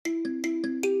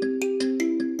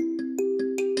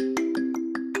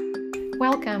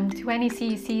Welcome to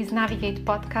NECEC's Navigate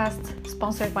podcast,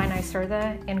 sponsored by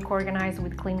NYSERDA and co-organized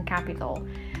with Clean Capital.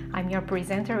 I'm your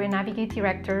presenter and Navigate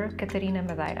director, Catarina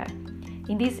Madeira.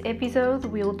 In this episode,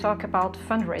 we'll talk about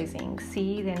fundraising,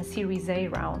 seed and Series A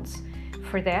rounds.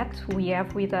 For that, we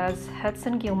have with us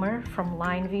Hudson Gilmer from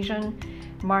Line Vision,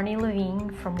 Marnie Levine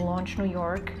from Launch New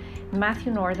York,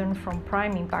 Matthew Norton from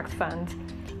Prime Impact Fund,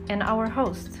 and our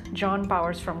host, John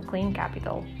Bowers from Clean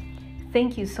Capital.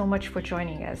 Thank you so much for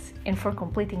joining us and for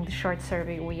completing the short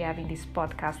survey we have in this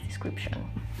podcast description.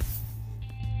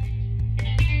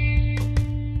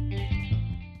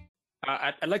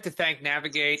 I'd like to thank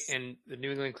Navigate and the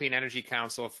New England Clean Energy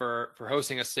Council for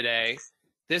hosting us today.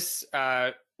 This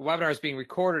webinar is being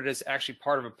recorded as actually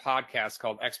part of a podcast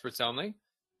called Experts Only.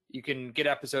 You can get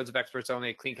episodes of Experts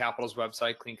Only at Clean Capital's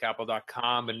website,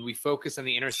 cleancapital.com, and we focus on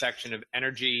the intersection of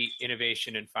energy,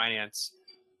 innovation, and finance.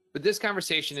 But this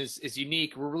conversation is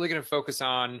unique. We're really going to focus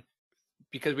on,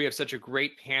 because we have such a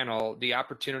great panel, the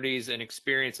opportunities and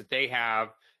experience that they have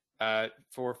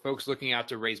for folks looking out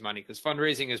to raise money, because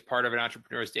fundraising is part of an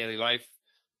entrepreneur's daily life.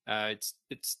 It's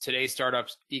today's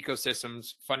startups,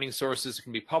 ecosystems, funding sources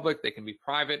can be public, they can be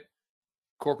private,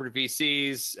 corporate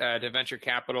VCs to venture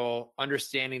capital.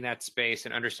 Understanding that space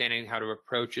and understanding how to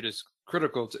approach it is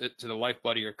critical to the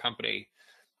lifeblood of your company.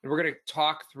 And we're going to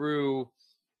talk through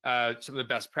some of the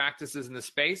best practices in the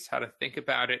space, how to think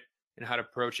about it, and how to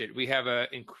approach it. We have an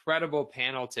incredible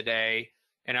panel today,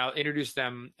 and I'll introduce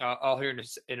them all here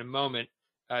in a moment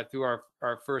through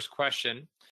our first question.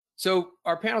 So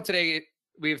our panel today,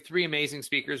 we have three amazing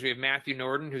speakers. We have Matthew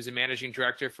Norton, who's the managing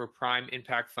director for Prime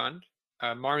Impact Fund,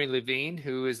 Marnie Levine,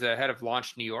 who is the head of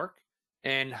Launch New York,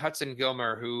 and Hudson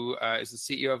Gilmer, who is the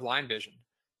CEO of Line Vision.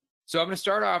 So I'm going to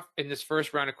start off in this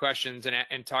first round of questions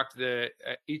and talk to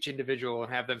each individual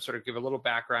and have them sort of give a little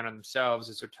background on themselves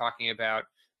as they're talking about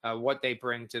what they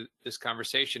bring to this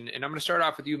conversation. And I'm going to start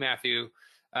off with you, Matthew.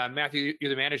 Matthew, you're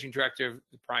the managing director of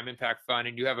the Prime Impact Fund,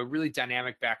 and you have a really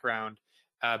dynamic background,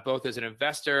 both as an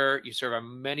investor. You serve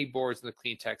on many boards in the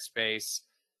clean tech space.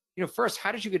 You know, first,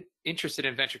 how did you get interested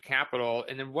in venture capital,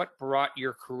 and then what brought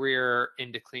your career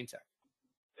into clean tech?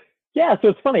 Yeah, so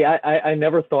it's funny. I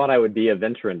never thought I would be a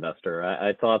venture investor.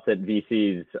 I thought that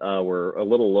VCs were a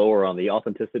little lower on the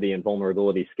authenticity and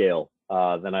vulnerability scale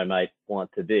than I might want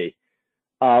to be.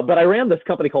 But I ran this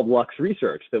company called Lux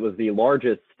Research that was the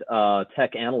largest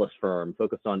tech analyst firm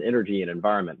focused on energy and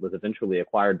environment, was eventually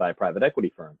acquired by a private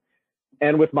equity firm.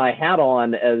 And with my hat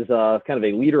on as kind of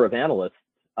a leader of analysts,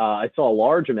 I saw a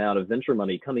large amount of venture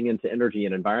money coming into energy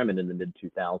and environment in the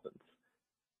mid-2000s.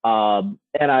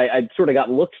 And I sort of got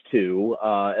looked to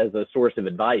as a source of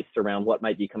advice around what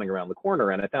might be coming around the corner.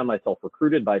 And I found myself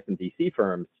recruited by some VC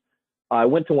firms. I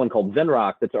went to one called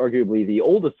Venrock, that's arguably the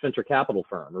oldest venture capital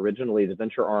firm, originally the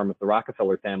venture arm of the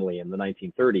Rockefeller family in the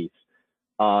 1930s,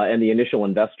 and an initial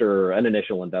investor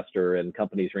in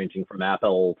companies ranging from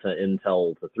Apple to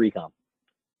Intel to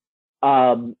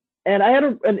 3Com. And I had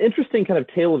an interesting kind of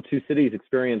tale of two cities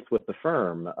experience with the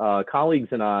firm. Colleagues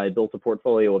and I built a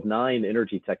portfolio of 9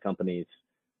 energy tech companies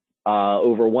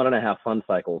over 1.5 fund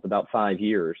cycles, about 5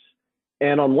 years.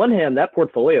 And on one hand, that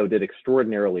portfolio did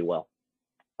extraordinarily well.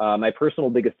 My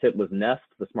personal biggest hit was Nest,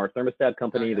 the smart thermostat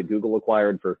company that Google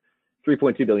acquired for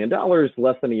 $3.2 billion,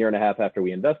 less than a year and a half after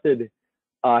we invested.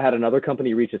 Had another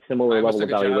company reach a similar level of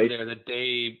valuation. There the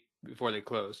day before they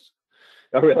closed.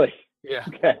 Oh, really? Yeah.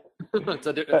 Okay.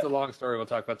 It's a long story. We'll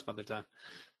talk about some other time.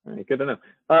 All right, good to know.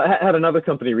 Had another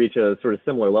company reach a sort of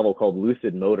similar level called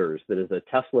Lucid Motors, that is a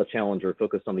Tesla challenger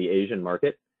focused on the Asian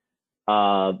market,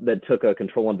 that took a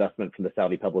control investment from the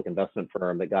Saudi public investment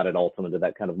firm that got it also into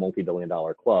that kind of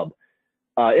multi-billion-dollar club.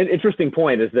 An interesting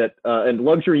point is that a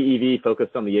luxury EV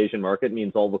focused on the Asian market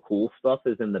means all the cool stuff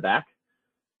is in the back.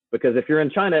 Because if you're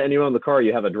in China and you own the car,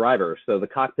 you have a driver. So the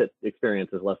cockpit experience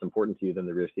is less important to you than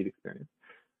the rear seat experience.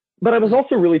 But I was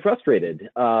also really frustrated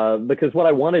because what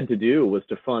I wanted to do was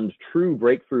to fund true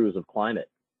breakthroughs of climate,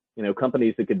 you know,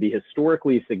 companies that could be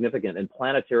historically significant and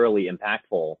planetarily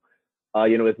impactful,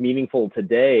 you know, as meaningful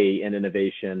today in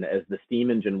innovation as the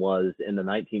steam engine was in the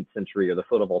 19th century or the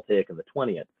photovoltaic in the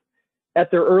 20th,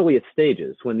 at their earliest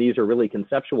stages, when these are really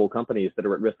conceptual companies that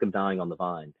are at risk of dying on the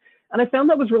vine. And I found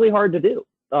that was really hard to do,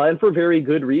 and for very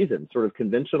good reason. Sort of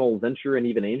conventional venture and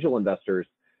even angel investors,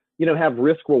 you know, have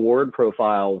risk reward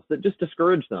profiles that just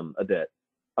discourage them a bit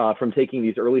from taking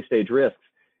these early stage risks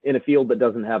in a field that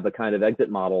doesn't have the kind of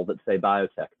exit model that, say,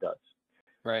 biotech does.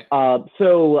 Right.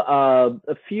 So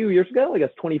a few years ago, I guess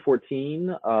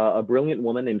 2014, a brilliant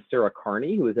woman named Sarah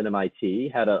Carney, who was at MIT,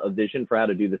 had a vision for how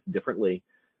to do this differently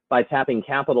by tapping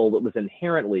capital that was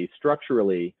inherently,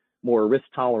 structurally more risk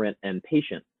tolerant and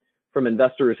patient from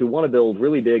investors who want to build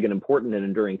really big and important and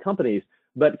enduring companies,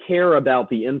 but care about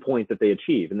the endpoint that they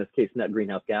achieve, in this case, net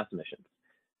greenhouse gas emissions.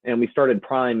 And we started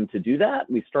Prime to do that.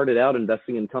 We started out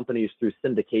investing in companies through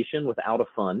syndication without a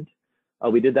fund.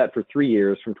 We did that for 3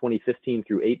 years, from 2015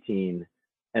 through 18,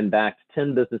 and backed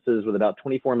 10 businesses with about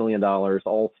 $24 million,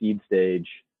 all seed stage.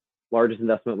 Largest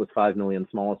investment was $5 million,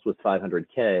 smallest was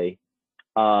 $500K,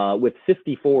 with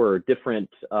 54 different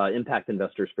impact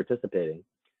investors participating.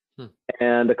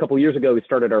 And a couple of years ago, we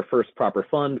started our first proper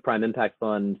fund, Prime Impact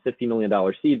Fund, $50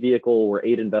 million seed vehicle. We're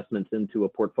 8 investments into a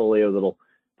portfolio that'll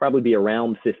probably be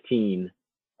around 15.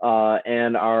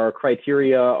 And our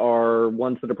criteria are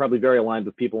ones that are probably very aligned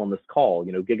with people on this call,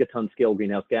 gigaton scale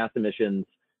greenhouse gas emissions,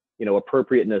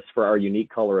 appropriateness for our unique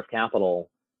color of capital,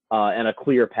 and a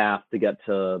clear path to get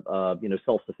to,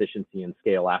 self-sufficiency and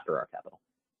scale after our capital.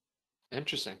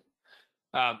 Interesting.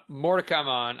 More to come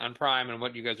on Prime and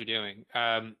what you guys are doing.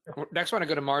 Next, I want to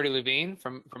go to Marty Levine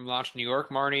from Launch New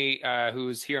York. Marty,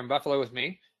 who's here in Buffalo with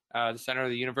me, the center of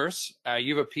the universe.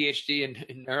 You have a PhD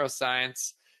in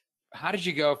neuroscience. How did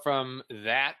you go from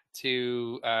that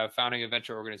to founding a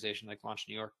venture organization like Launch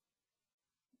New York?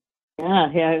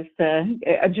 Yeah, it's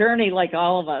a journey like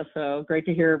all of us. So great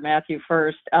to hear Matthew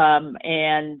first. So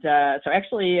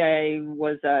actually, I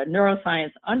was a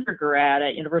neuroscience undergrad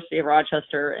at University of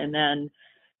Rochester, and then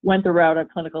went the route of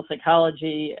clinical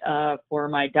psychology for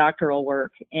my doctoral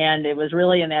work. And it was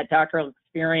really in that doctoral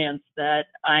experience that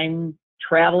I'm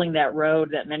traveling that road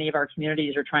that many of our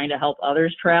communities are trying to help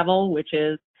others travel, which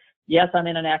is, yes, I'm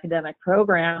in an academic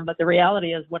program, but the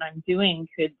reality is what I'm doing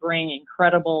could bring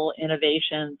incredible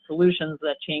innovation solutions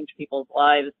that change people's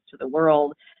lives to the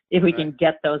world if we can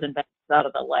get those inventions out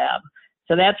of the lab.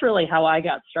 So that's really how I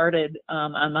got started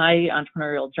on my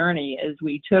entrepreneurial journey. Is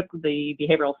we took the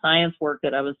behavioral science work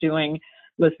that I was doing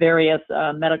with various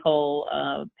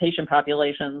medical patient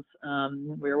populations.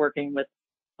 We were working with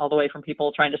all the way from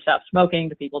people trying to stop smoking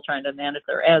to people trying to manage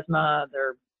their asthma,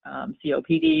 their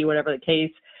COPD, whatever the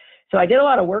case. So I did a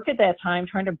lot of work at that time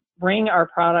trying to bring our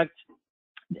product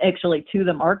actually to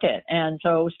the market. And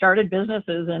so started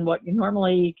businesses in what you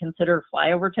normally consider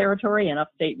flyover territory in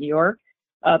upstate New York,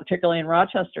 particularly in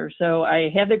Rochester. So I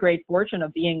had the great fortune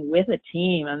of being with a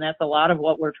team, and that's a lot of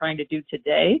what we're trying to do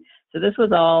today. So this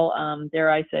was all,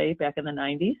 dare I say, back in the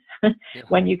 90s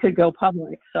when you could go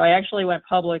public. So I actually went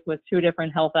public with 2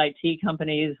 different health IT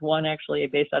companies, one actually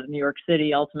based out of New York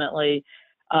City ultimately,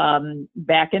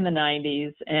 back in the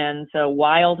 90s. And so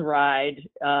wild ride,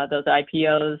 those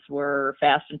IPOs were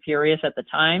fast and furious at the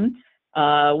time.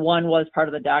 One was part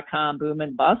of the dot-com boom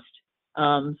and bust.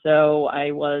 So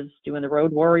I was doing the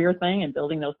road warrior thing and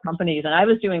building those companies, and I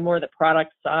was doing more of the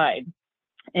product side.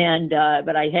 And,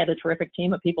 but I had a terrific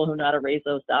team of people who know how to raise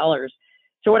those dollars.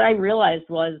 So what I realized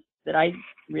was that I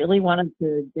really wanted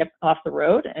to get off the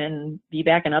road and be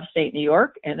back in upstate New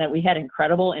York, and that we had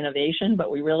incredible innovation, but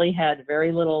we really had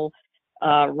very little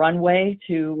runway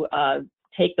to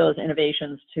take those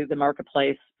innovations to the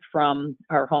marketplace from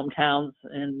our hometowns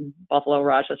in Buffalo,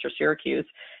 Rochester, Syracuse.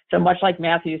 So much like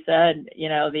Matthew said,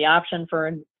 the option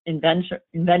for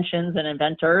inventions and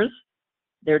inventors,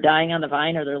 they're dying on the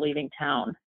vine or they're leaving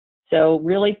town. So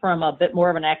really from a bit more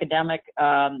of an academic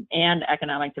and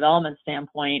economic development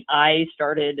standpoint, I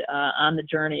started on the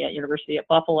journey at University at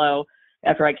Buffalo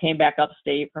after I came back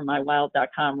upstate from my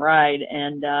wild.com ride,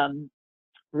 and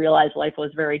realized life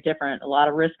was very different, a lot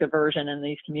of risk aversion in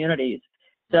these communities.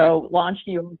 So Launch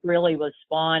New York really was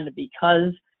spawned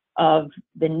because of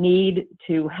the need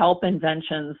to help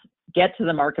inventions get to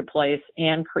the marketplace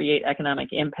and create economic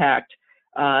impact,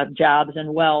 jobs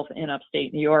and wealth in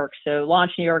upstate New York. So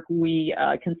Launch New York, we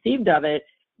conceived of it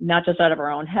not just out of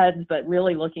our own heads, but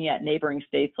really looking at neighboring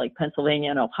states like Pennsylvania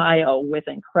and Ohio with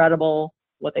incredible,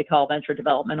 what they call venture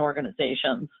development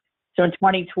organizations. So in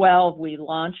 2012, we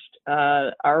launched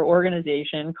our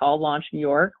organization called Launch New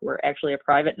York. We're actually a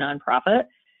private nonprofit,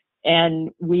 and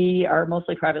we are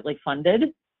mostly privately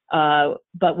funded.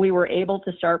 But we were able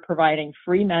to start providing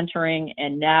free mentoring,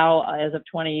 and now as of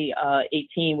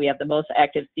 2018, we have the most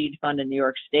active seed fund in New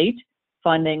York State,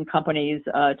 funding companies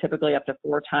typically up to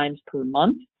 4 times per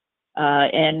month.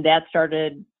 And that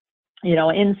started,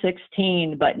 in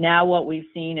 16, but now what we've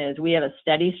seen is we have a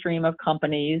steady stream of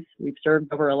companies. We've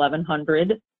served over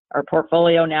 1,100. Our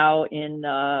portfolio now in,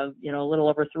 a little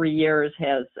over 3 years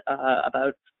has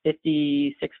about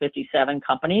 56, 57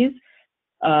 companies.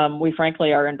 We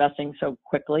frankly are investing so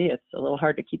quickly, it's a little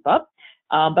hard to keep up.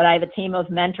 But I have a team of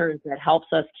mentors that helps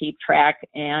us keep track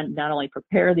and not only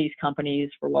prepare these companies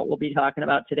for what we'll be talking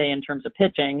about today in terms of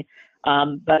pitching,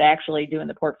 but actually doing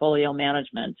the portfolio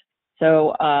management.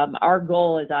 So our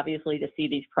goal is obviously to see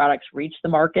these products reach the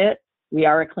market We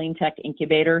are a clean tech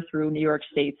incubator through New York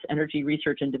State's Energy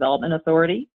Research and Development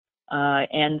Authority.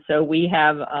 And so we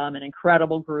have an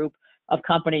incredible group of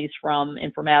companies from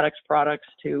informatics products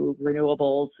to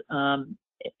renewables.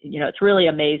 It's really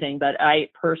amazing, but I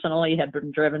personally have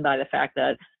been driven by the fact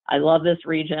that I love this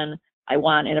region. I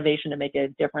want innovation to make a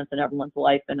difference in everyone's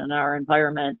life and in our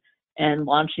environment. And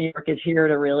Launch New York is here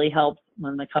to really help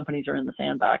when the companies are in the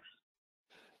sandbox.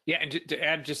 Yeah, and to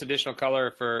add just additional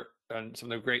color for some of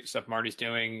the great stuff Marty's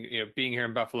doing, being here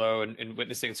in Buffalo and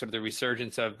witnessing sort of the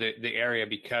resurgence of the area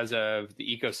because of the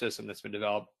ecosystem that's been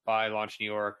developed by Launch New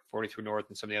York, 43 North,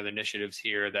 and some of the other initiatives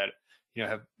here that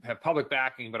have public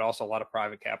backing, but also a lot of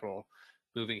private capital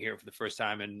moving here for the first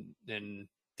time in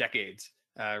decades,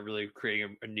 really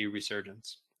creating a new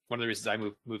resurgence. One of the reasons I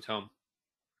moved home.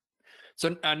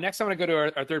 So next, I want to go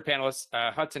to our third panelist,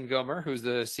 Hudson Gomer, who's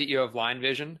the CEO of Line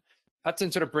Vision.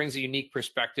 Hudson sort of brings a unique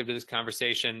perspective to this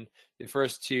conversation. The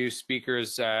first two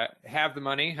speakers have the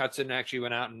money. Hudson actually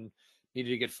went out and needed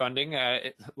to get funding,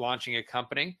 launching a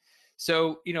company.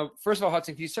 So, first of all,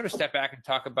 Hudson, can you sort of step back and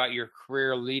talk about your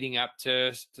career leading up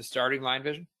to starting Line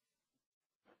Vision?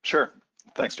 Sure.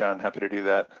 Thanks, John. Happy to do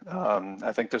that.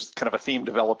 I think there's kind of a theme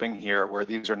developing here where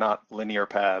these are not linear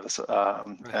paths,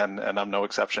 and I'm no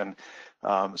exception.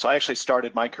 So I actually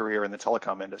started my career in the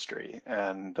telecom industry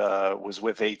and was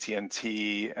with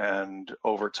AT&T, and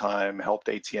over time helped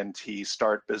AT&T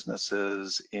start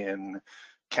businesses in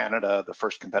Canada, the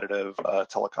first competitive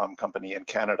telecom company in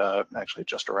Canada, actually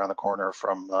just around the corner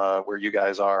from where you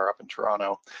guys are up in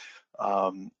Toronto.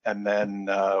 And then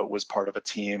was part of a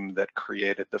team that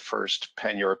created the first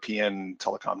pan-European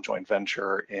telecom joint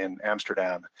venture in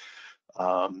Amsterdam.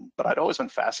 But I'd always been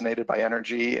fascinated by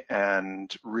energy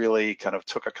and really kind of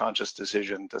took a conscious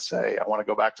decision to say, I want to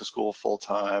go back to school full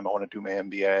time. I want to do my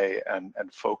MBA and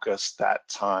focus that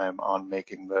time on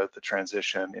making the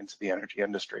transition into the energy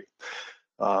industry.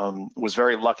 Was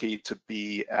very lucky to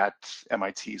be at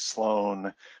MIT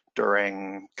Sloan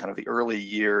during kind of the early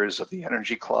years of the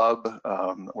Energy Club,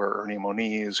 where Ernie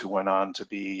Moniz, who went on to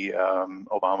be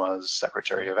Obama's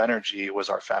Secretary of Energy, was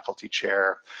our faculty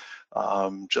chair.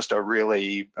 Just a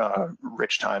really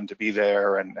rich time to be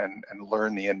there and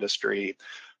learn the industry.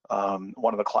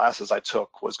 One of the classes I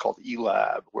took was called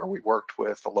eLab, where we worked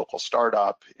with a local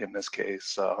startup, in this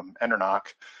case,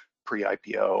 Enernoc,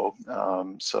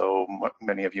 pre-IPO. So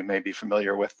many of you may be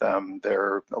familiar with them.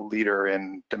 They're a leader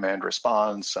in demand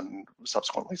response and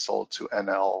subsequently sold to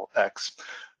NLX.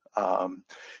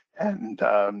 And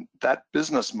that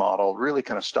business model really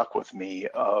kind of stuck with me,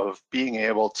 of being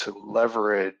able to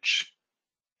leverage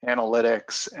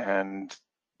analytics and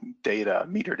data,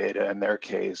 meter data in their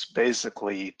case,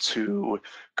 basically to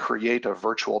create a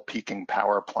virtual peaking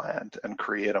power plant and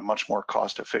create a much more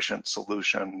cost-efficient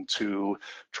solution to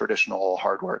traditional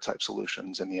hardware type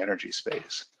solutions in the energy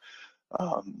space.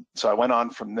 So I went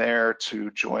on from there to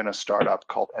join a startup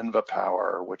called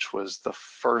EnvaPower, which was the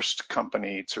first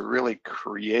company to really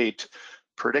create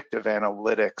predictive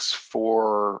analytics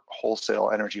for wholesale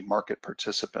energy market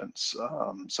participants.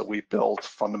 So we built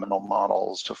fundamental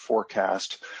models to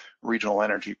forecast regional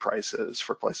energy prices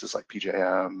for places like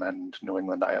PJM and New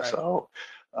England ISO,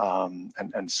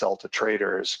 and sell to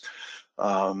traders.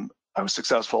 I was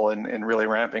successful in really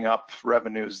ramping up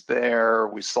revenues there.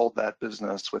 We sold that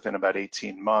business within about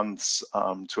 18 months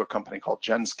to a company called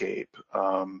Genscape,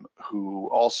 who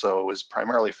also is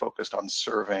primarily focused on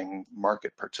serving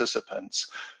market participants,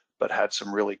 but had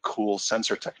some really cool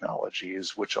sensor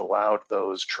technologies which allowed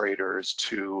those traders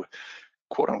to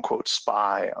quote unquote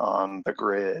spy on the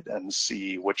grid and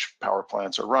see which power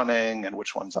plants are running and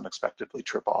which ones unexpectedly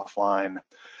trip offline.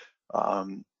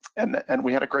 And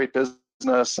we had a great business.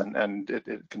 And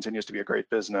it continues to be a great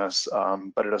business,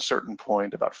 but at a certain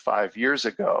point about 5 years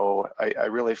ago, I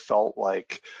really felt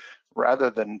like, rather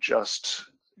than just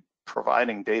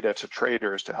providing data to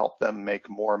traders to help them make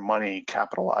more money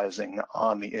capitalizing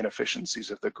on the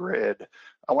inefficiencies of the grid,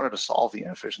 I wanted to solve the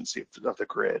inefficiency of the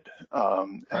grid.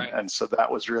 And so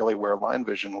that was really where Line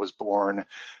Vision was born.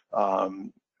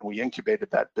 We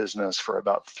incubated that business for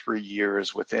about 3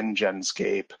 years within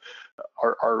Genscape.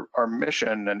 Our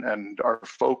mission and our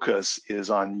focus is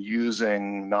on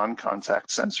using non-contact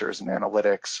sensors and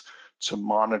analytics to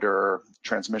monitor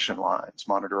transmission lines,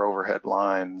 monitor overhead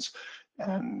lines,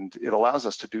 and it allows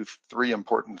us to do 3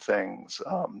 important things.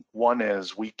 One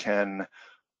is we can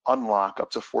unlock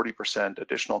up to 40%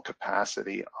 additional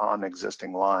capacity on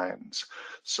existing lines.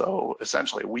 So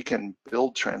essentially, we can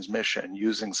build transmission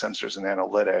using sensors and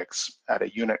analytics at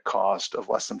a unit cost of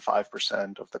less than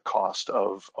 5% of the cost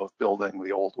of building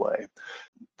the old way.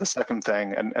 The second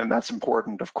thing, and that's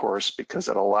important, of course, because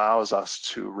it allows us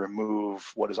to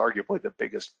remove what is arguably the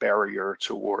biggest barrier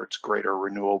towards greater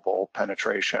renewable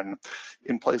penetration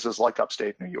in places like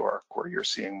upstate New York, where you're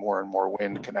seeing more and more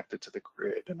wind connected to the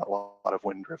grid and a lot of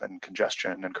wind-driven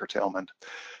congestion and curtailment.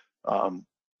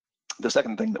 The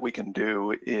second thing that we can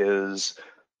do is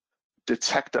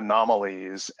detect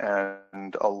anomalies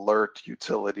and alert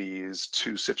utilities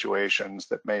to situations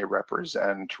that may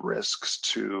represent risks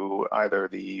to either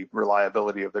the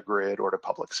reliability of the grid or to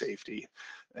public safety.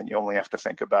 And you only have to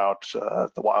think about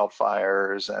the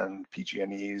wildfires and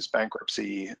PG&E's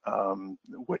bankruptcy,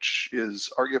 which is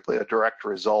arguably a direct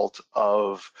result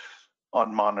of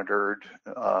unmonitored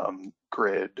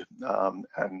grid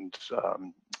and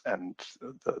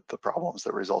the problems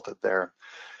that resulted there.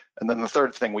 And then the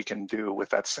third thing we can do with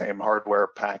that same hardware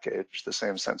package, the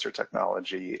same sensor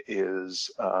technology,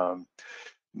 is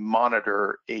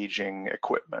monitor aging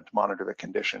equipment, monitor the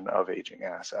condition of aging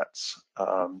assets.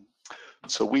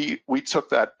 So we took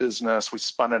that business, we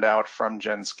spun it out from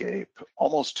Genscape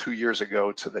almost 2 years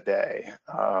ago to the day.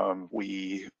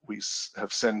 We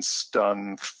have since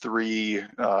done 3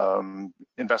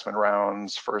 investment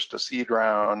rounds, first a seed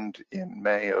round in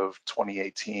May of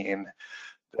 2018,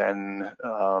 then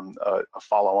a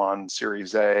follow-on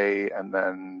Series A, and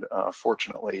then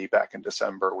fortunately back in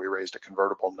December we raised a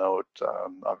convertible note,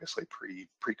 obviously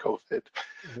pre-COVID.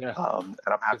 Yeah. And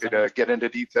I'm happy to get into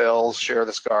details, share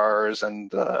the scars,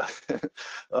 and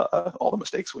all the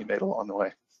mistakes we made along the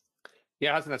way.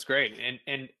 Yeah, Hudson, that's great.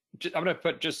 And I'm going to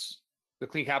put just the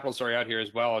Clean Capital story out here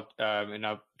as well, and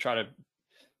I'll try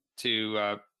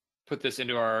to put this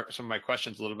into some of my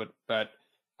questions a little bit, but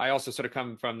I also sort of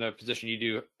come from the position you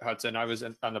do, Hudson. I was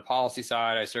on the policy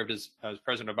side. I served as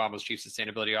President Obama's Chief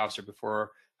Sustainability Officer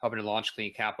before helping to launch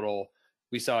Clean Capital.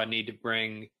 We saw a need to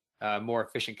bring more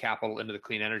efficient capital into the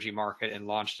clean energy market and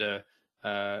launched a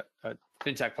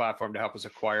fintech platform to help us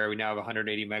acquire. We now have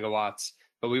 180 megawatts,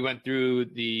 but we went through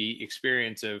the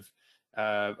experience of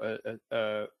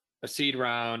a seed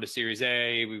round, a Series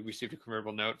A. We received a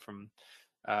convertible note from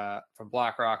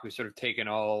BlackRock. We've sort of taken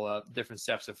all different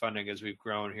steps of funding as we've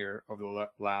grown here over the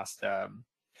last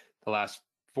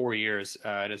 4 years.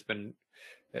 It has been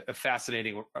a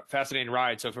fascinating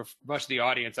ride. So for much of the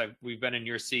audience, we've been in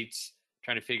your seats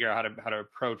trying to figure out how to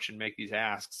approach and make these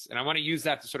asks. And I want to use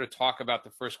that to sort of talk about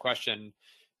the first question.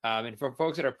 And for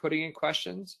folks that are putting in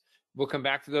questions, we'll come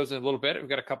back to those in a little bit. We've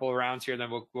got a couple of rounds here, and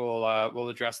then we'll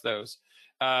address those.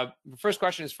 The first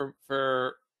question is for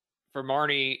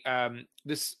Marnie.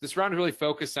 This round is really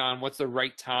focused on what's the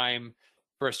right time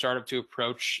for a startup to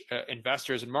approach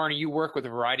investors. And Marnie, you work with a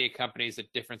variety of companies at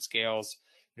different scales.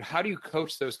 How do you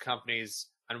coach those companies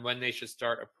on when they should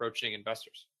start approaching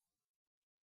investors?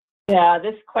 Yeah,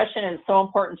 this question is so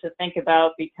important to think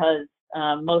about because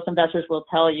most investors will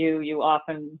tell you you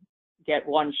often get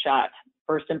one shot.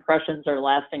 First impressions are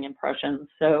lasting impressions.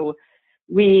 So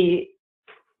we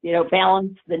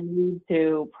balance the need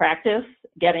to practice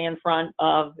getting in front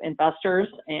of investors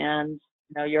and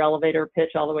your elevator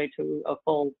pitch all the way to a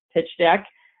full pitch deck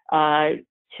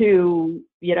to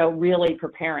really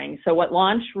preparing. So what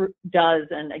Launch does,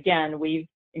 and again, we've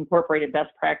incorporated best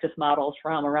practice models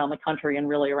from around the country and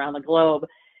really around the globe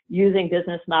using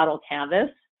business model canvas.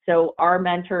 So our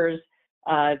mentors,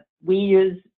 we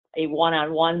use a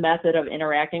one-on-one method of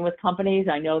interacting with companies.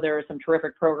 I know there are some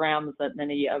terrific programs that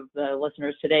many of the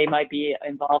listeners today might be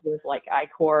involved with, like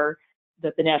I-Corps,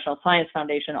 that the National Science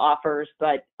Foundation offers,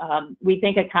 but we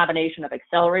think a combination of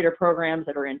accelerator programs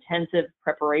that are intensive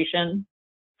preparation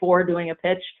for doing a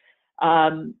pitch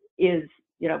is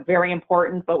very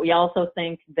important, but we also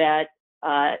think that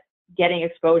getting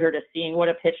exposure to seeing what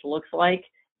a pitch looks like,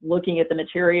 looking at the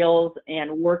materials, and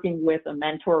working with a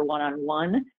mentor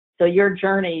one-on-one, so your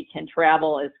journey can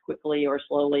travel as quickly or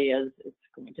slowly as it's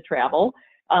going to travel.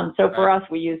 So for us,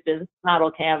 we use business model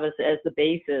canvas as the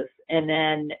basis, and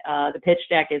then the pitch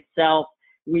deck itself,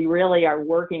 we really are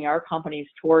working our companies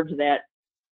towards that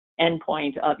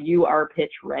endpoint of you are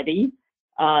pitch ready.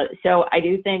 So I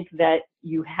do think that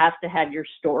you have to have your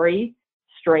story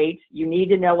straight. You need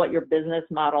to know what your business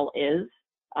model is.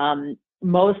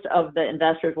 Most of the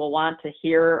investors will want to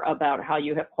hear about how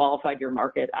you have qualified your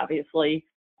market, obviously.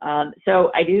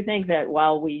 So I do think that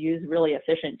while we use really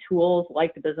efficient tools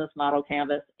like the business model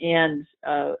canvas and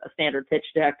a standard pitch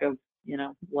deck of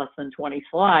less than 20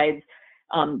 slides,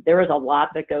 There is a lot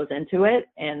that goes into it.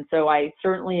 And so I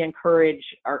certainly encourage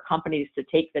our companies to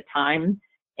take the time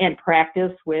and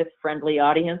practice with friendly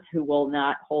audience who will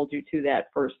not hold you to that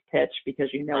first pitch,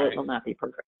 because you know Right. it will not be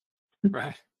perfect.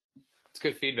 Right. It's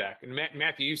good feedback. And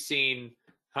Matthew, you've seen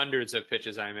hundreds of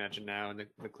pitches, I imagine, now in the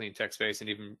clean tech space, and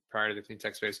even prior to the clean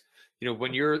tech space.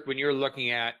 When you're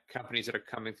looking at companies that are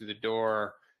coming through the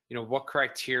door, what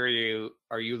criteria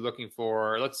are you looking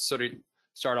for? Let's sort of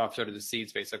start off sort of the seed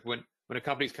space. Like when a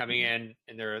company's coming in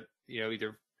and they're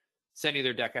either sending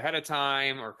their deck ahead of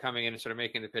time or coming in and sort of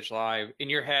making the pitch live. In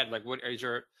your head, like what is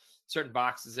your certain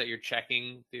boxes that you're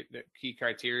checking, the key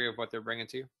criteria of what they're bringing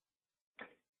to you?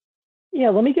 Yeah,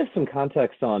 let me give some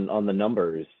context on the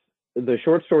numbers. The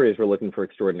short story is we're looking for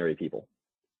extraordinary people.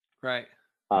 Right.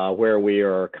 Where we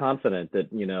are confident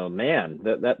that, man,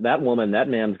 that woman, that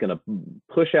man's going to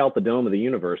push out the dome of the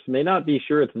universe. May not be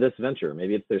sure it's this venture.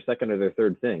 Maybe it's their second or their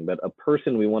third thing, but a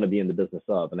person we want to be in the business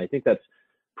of. And I think that's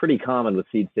pretty common with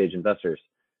seed stage investors.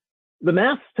 The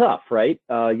math's tough, right?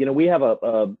 We have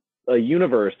a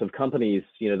universe of companies,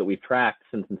 that we've tracked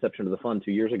since inception of the fund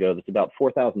 2 years ago. That's about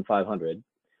 4,500.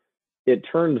 It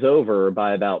turns over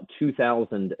by about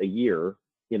 2,000 a year,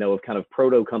 of kind of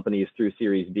proto companies through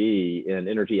Series B in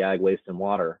energy, ag, waste, and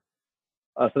water.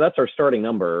 So that's our starting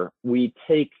number. We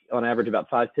take on average about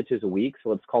 5 pitches a week. So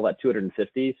let's call that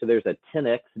 250. So there's a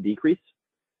 10x decrease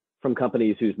from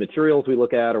companies whose materials we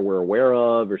look at or we're aware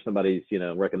of, or somebody's,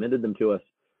 recommended them to us,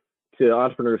 to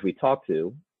entrepreneurs we talk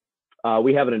to.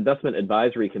 We have an investment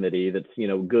advisory committee that's,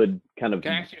 good kind of.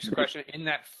 Can I ask you a question? In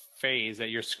that phase that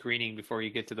you're screening before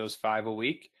you get to those 5 a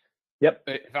week? Yep.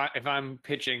 If I'm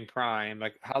pitching Prime,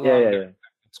 like how long does the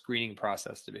screening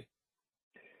process to be?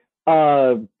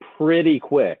 Pretty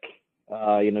quick.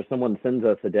 Someone sends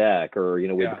us a deck, or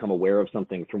we become aware of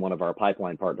something from one of our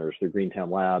pipeline partners through Greentown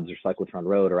Labs or Cyclotron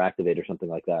Road or Activate or something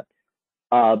like that.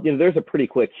 There's a pretty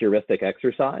quick heuristic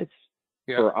exercise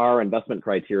for our investment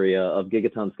criteria of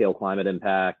gigaton scale climate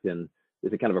impact, and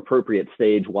is it kind of appropriate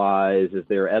stage wise? Is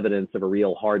there evidence of a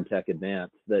real hard tech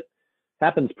advance? That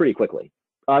happens pretty quickly.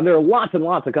 There are lots and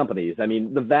lots of companies. I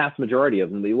mean, the vast majority of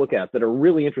them that you look at that are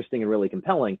really interesting and really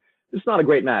compelling. It's not a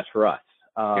great match for us.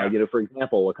 For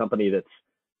example, a company that's,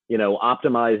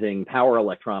 optimizing power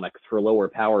electronics for lower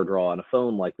power draw on a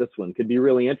phone like this one could be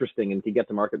really interesting and could get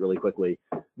to market really quickly,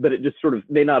 but it just sort of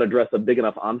may not address a big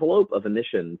enough envelope of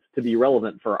emissions to be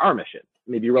relevant for our mission,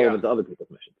 maybe relevant to other people's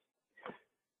missions.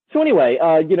 So anyway,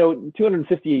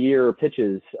 250 a year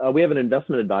pitches. We have an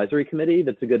investment advisory committee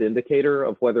that's a good indicator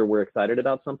of whether we're excited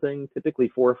about something. Typically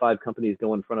 4 or 5 companies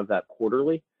go in front of that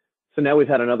quarterly. So now we've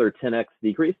had another 10x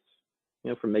decrease,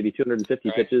 from maybe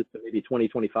 250 pitches to maybe 20,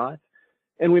 25.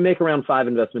 And we make around 5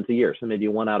 investments a year, so maybe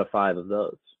 1 out of 5 of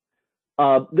those.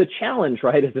 The challenge,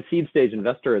 right, as a seed stage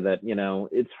investor that,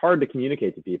 it's hard to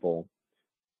communicate to people,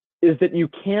 is that you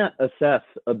can't assess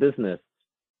a business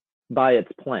by its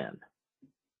plan.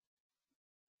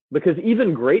 Because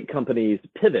even great companies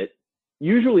pivot,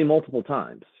 usually multiple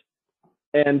times.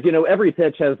 And, every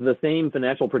pitch has the same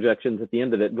financial projections at the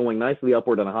end of it going nicely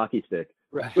upward on a hockey stick,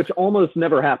 which almost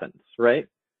never happens, right?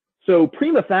 So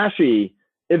prima facie,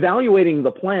 evaluating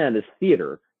the plan is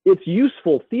theater. It's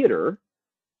useful theater.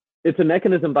 It's a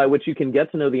mechanism by which you can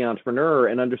get to know the entrepreneur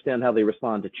and understand how they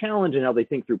respond to challenge and how they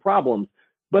think through problems.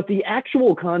 But the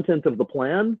actual content of the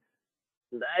plan,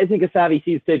 I think a savvy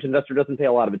seed stage investor doesn't pay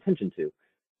a lot of attention to.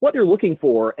 What you're looking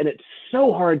for, and it's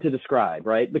so hard to describe,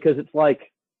 right? Because it's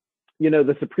like,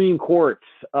 the Supreme Court's,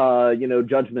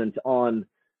 judgment on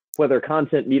whether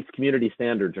content meets community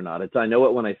standards or not. It's, I know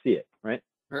it when I see it, right?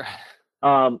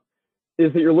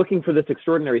 Is that you're looking for this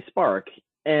extraordinary spark.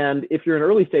 And if you're an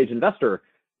early stage investor,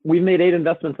 we've made 8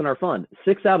 investments in our fund.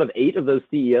 6 out of 8 of those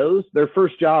CEOs, their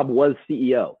first job was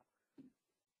CEO.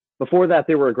 Before that,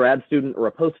 they were a grad student or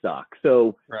a postdoc.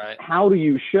 So how do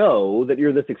you show that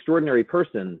you're this extraordinary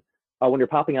person when you're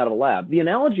popping out of a lab? The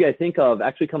analogy I think of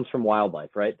actually comes from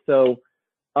wildlife, right? So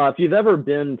if you've ever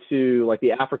been to like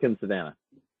the African savannah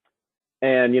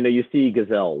and, you see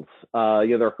gazelles,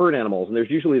 they're herd animals, and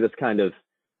there's usually this kind of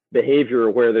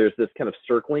behavior where there's this kind of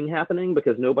circling happening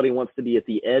because nobody wants to be at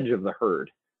the edge of the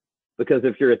herd. Because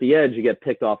if you're at the edge, you get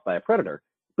picked off by a predator.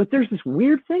 But there's this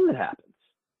weird thing that happens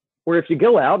where if you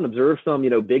go out and observe some,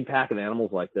 big pack of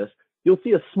animals like this, you'll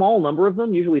see a small number of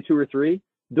them, usually 2 or 3,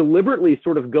 deliberately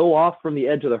sort of go off from the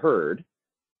edge of the herd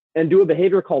and do a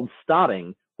behavior called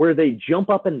stotting, where they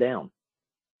jump up and down.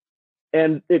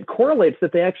 And it correlates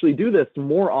that they actually do this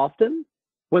more often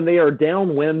when they are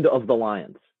downwind of the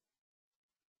lions.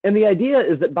 And the idea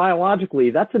is that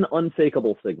biologically, that's an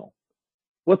unfakeable signal.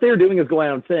 What they're doing is going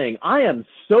out and saying, I am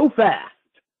so fast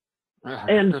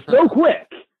and so quick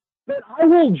that I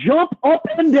will jump up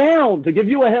and down to give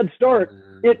you a head start.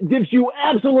 It gives you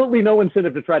absolutely no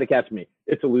incentive to try to catch me.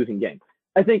 It's a losing game.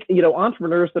 I think,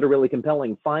 entrepreneurs that are really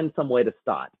compelling find some way to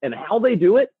start, and how they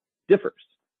do it differs.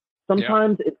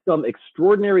 Sometimes it's some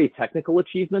extraordinary technical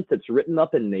achievement that's written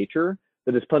up in nature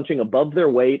that is punching above their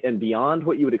weight and beyond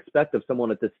what you would expect of someone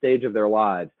at this stage of their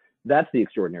lives. That's the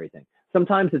extraordinary thing.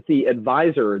 Sometimes it's the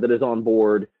advisor that is on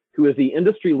board who is the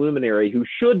industry luminary who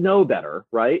should know better,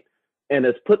 right? And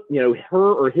has put,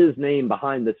 her or his name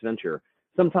behind this venture.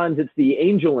 Sometimes it's the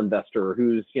angel investor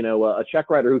who's, a check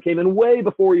writer who came in way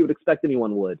before you would expect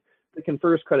anyone would, that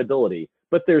confers credibility.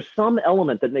 But there's some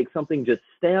element that makes something just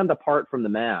stand apart from the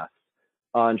mass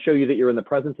and show you that you're in the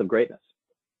presence of greatness.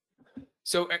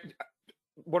 So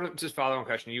just follow-on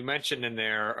question. You mentioned in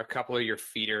there a couple of your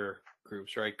feeder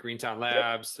groups, right? Greentown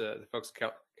Labs, the folks in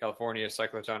California,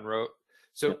 Cyclotron wrote.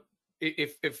 So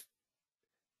if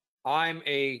I'm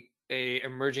a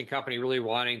emerging company really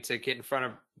wanting to get in front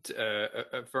of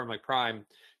a firm like Prime,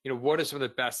 what are some of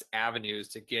the best avenues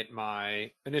to get my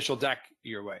initial deck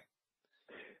your way?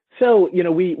 So,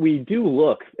 we do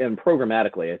look, and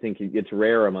programmatically, I think it's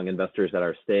rare among investors at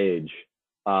our stage,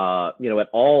 at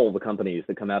all the companies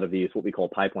that come out of these, what we call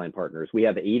pipeline partners. We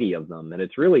have 80 of them, and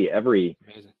it's really every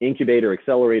incubator,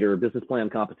 accelerator, business plan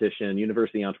competition,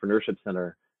 university entrepreneurship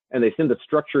center, and they send us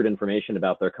structured information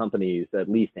about their companies at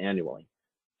least annually.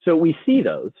 So we see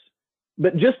those,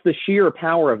 but just the sheer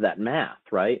power of that math,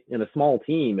 right? In a small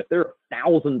team, if there are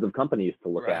thousands of companies to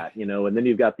look at, and then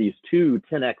you've got these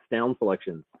 10x down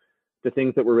selections to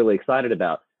things that we're really excited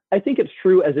about. I think it's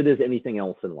true as it is anything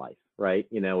else in life, right?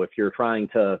 If you're trying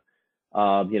to,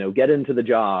 get into the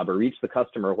job or reach the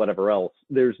customer or whatever else,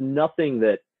 there's nothing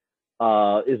that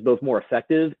is both more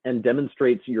effective and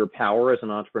demonstrates your power as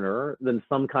an entrepreneur than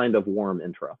some kind of warm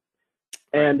intro.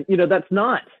 And, that's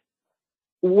not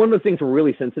one of the things we're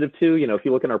really sensitive to. If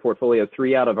you look in our portfolio,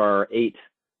 3 out of our 8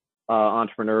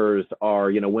 entrepreneurs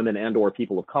are, women and or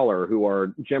people of color who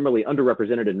are generally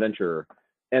underrepresented in venture.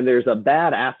 And there's a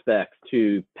bad aspect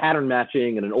to pattern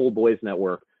matching and an old boys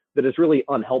network that is really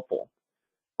unhelpful.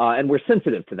 And we're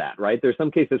sensitive to that, right? There's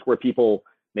some cases where people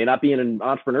may not be in an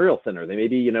entrepreneurial center. They may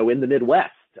be, in the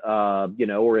Midwest,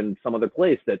 or in some other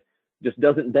place that just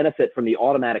doesn't benefit from the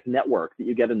automatic network that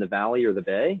you get in the Valley or the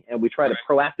Bay. And we try to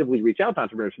proactively reach out to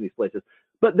entrepreneurs from these places.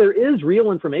 But there is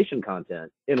real information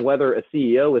content in whether a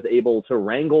CEO is able to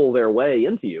wrangle their way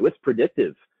into you. It's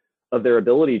predictive of their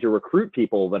ability to recruit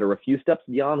people that are a few steps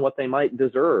beyond what they might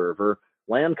deserve, or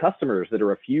land customers that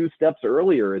are a few steps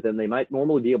earlier than they might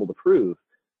normally be able to prove.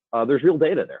 There's real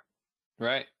data there.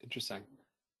 Right. Interesting.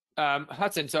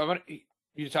 Hudson, so I want you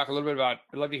to talk a little bit about,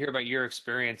 I'd love to hear about your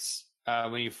experience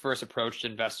when you first approached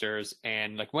investors,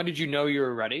 and like, when did you know you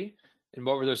were ready, and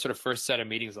what were those sort of first set of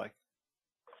meetings like?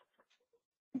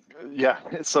 Yeah,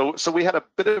 so we had a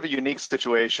bit of a unique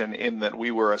situation in that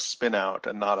we were a spin out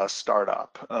and not a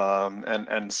startup,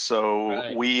 and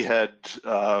so we had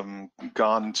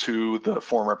gone to the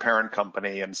former parent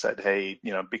company and said, hey,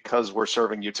 because we're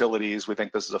serving utilities, we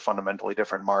think this is a fundamentally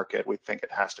different market. We think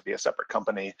it has to be a separate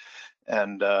company.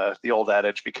 And the old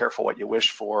adage, be careful what you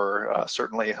wish for,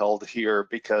 certainly held here,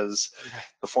 because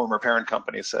the former parent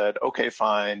company said, okay,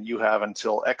 fine, you have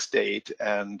until X date,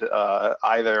 and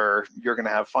either you're going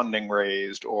to have funding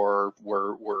raised or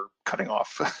we're cutting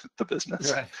off the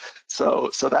business. Right. So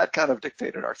that kind of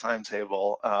dictated our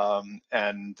timetable,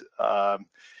 and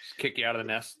kick you out of the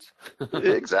nest.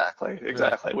 exactly,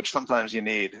 right. Which sometimes you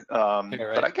need.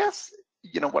 But I guess,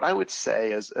 what I would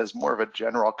say as more of a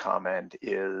general comment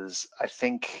is, I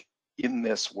think in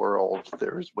this world,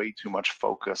 there is way too much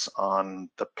focus on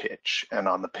the pitch and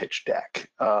on the pitch deck.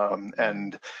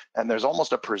 And there's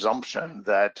almost a presumption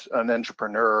that an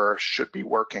entrepreneur should be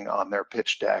working on their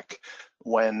pitch deck,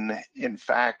 when in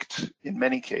fact, in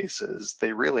many cases,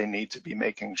 they really need to be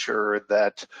making sure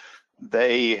that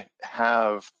they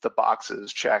have the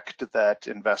boxes checked that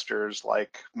investors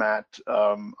like Matt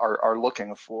are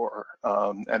looking for.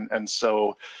 And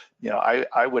so,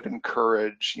 I would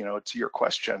encourage, to your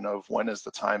question of when is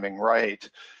the timing right,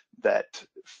 that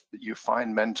you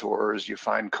find mentors, you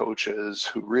find coaches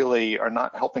who really are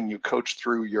not helping you coach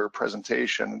through your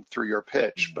presentation, through your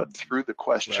pitch, but through the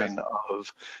question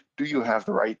of, do you have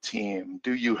the right team?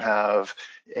 Do you have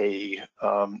a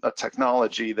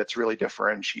technology that's really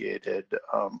differentiated?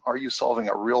 Are you solving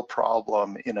a real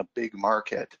problem in a big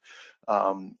market?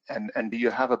 And do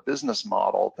you have a business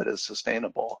model that is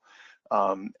sustainable?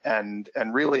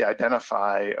 and really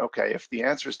identify, okay, if the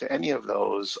answers to any of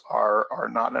those are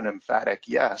not an emphatic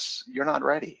yes, you're not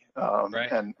ready.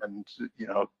 Right. And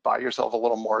buy yourself a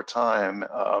little more time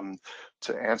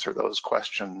to answer those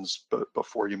questions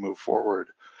before you move forward.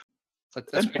 I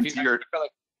feel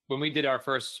like when we did our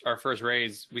first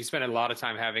raise, we spent a lot of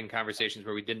time having conversations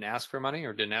where we didn't ask for money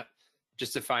or didn't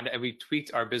just to find, and we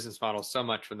tweaked our business model so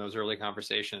much from those early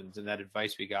conversations and that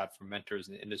advice we got from mentors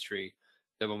in the industry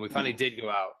that when we finally did go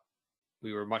out,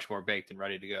 we were much more baked and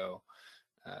ready to go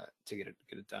to get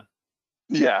it done.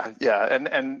 Yeah,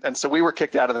 and so we were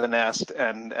kicked out of the nest,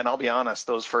 and I'll be honest,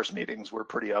 those first meetings were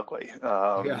pretty ugly,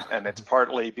 and it's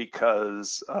partly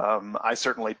because I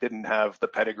certainly didn't have the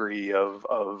pedigree of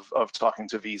talking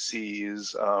to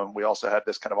VCs. We also had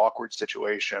this kind of awkward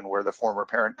situation where the former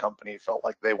parent company felt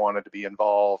like they wanted to be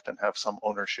involved and have some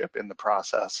ownership in the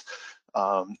process.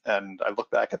 And I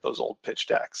look back at those old pitch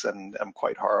decks and am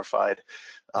quite horrified.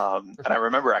 And I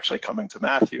remember actually coming to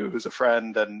Matthew, who's a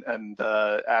friend, and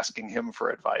asking him for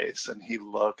advice. And he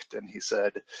looked and he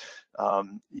said,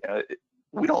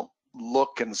 we don't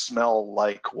look and smell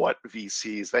like what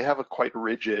VCs, they have a quite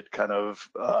rigid kind of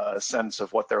sense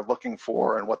of what they're looking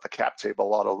for and what the cap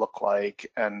table ought to look like.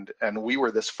 And we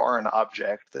were this foreign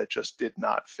object that just did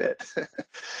not fit.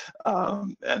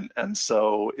 And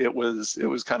so it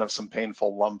was kind of some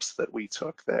painful lumps that we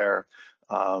took there.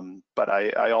 But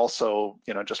I also,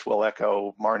 just will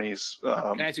echo Marnie's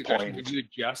Can I ask you a question? Did you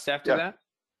adjust after that?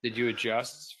 Did you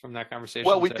adjust from that conversation?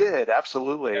 Well, we did,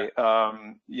 absolutely.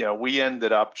 Yeah. We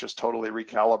ended up just totally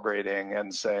recalibrating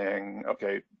and saying,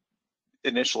 okay,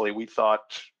 initially we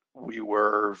thought we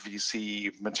were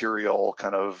VC material,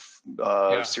 kind of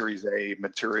Series A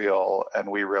material, and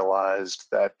we realized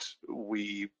that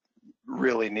we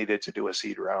really needed to do a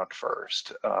seed round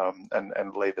first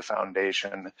and lay the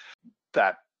foundation.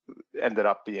 That ended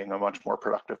up being a much more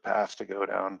productive path to go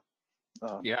down.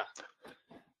 Yeah.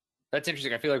 That's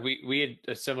interesting. I feel like we had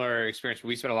a similar experience.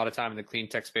 We spent a lot of time in the clean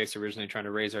tech space originally trying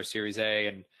to raise our Series A,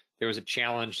 and there was a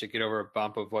challenge to get over a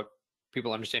bump of what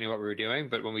people understanding what we were doing.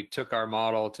 But when we took our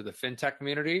model to the fintech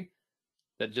community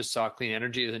that just saw clean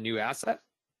energy as a new asset,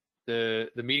 the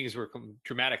meetings were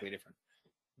dramatically different.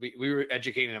 We were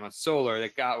educating them on solar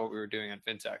that got what we were doing on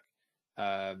fintech.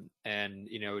 And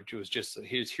it was just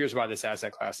here's why this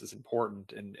asset class is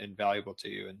important and valuable to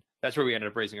you. And that's where we ended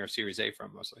up raising our Series A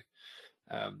from mostly.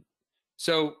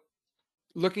 So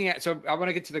I want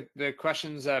to get to the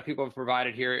questions people have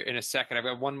provided here in a second. I've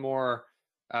got one more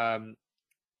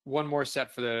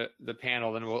set for the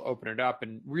panel, then we'll open it up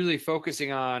and really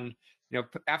focusing on,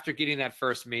 after getting that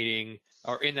first meeting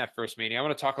or in that first meeting, I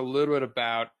want to talk a little bit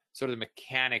about sort of the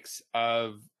mechanics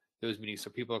of those meetings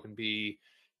so people can be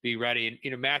ready.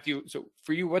 And, Matthew, so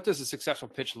for you, what does a successful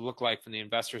pitch look like from the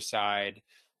investor side?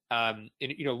 And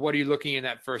what are you looking in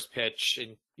that first pitch?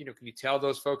 And, can you tell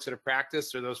those folks that have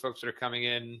practiced or those folks that are coming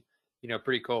in,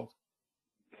 pretty cold?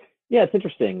 Yeah, it's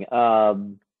interesting.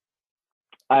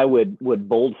 I would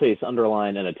boldface,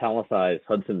 underline, and italicize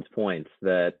Hudson's points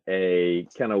that a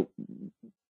kind of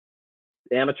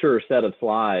amateur set of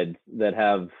slides that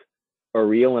have a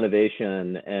real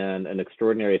innovation and an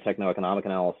extraordinary techno-economic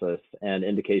analysis and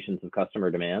indications of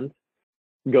customer demand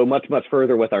go much, much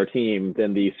further with our team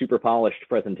than the super polished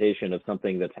presentation of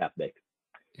something that's half-baked.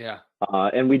 Yeah.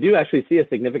 And we do actually see a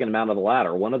significant amount of the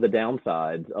latter. One of the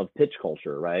downsides of pitch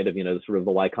culture, right, of, sort of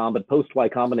the post-Y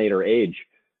Combinator age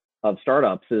of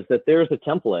startups is that there's a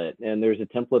template, and there's a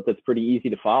template that's pretty easy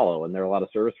to follow. And there are a lot of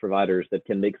service providers that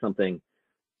can make something,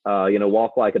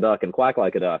 walk like a duck and quack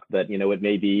like a duck, but, it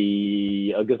may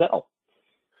be a gazelle.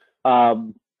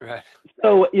 Right.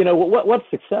 So, what's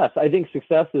success? I think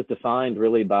success is defined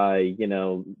really by,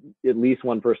 at least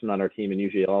one person on our team and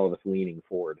usually all of us leaning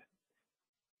forward.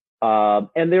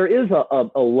 And there is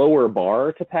a lower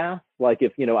bar to pass. Like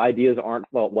if, ideas aren't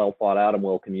well thought out and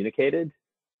well communicated,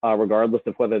 regardless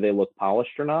of whether they look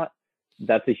polished or not,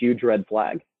 that's a huge red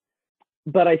flag.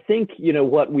 But I think,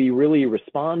 what we really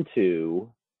respond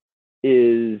to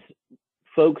is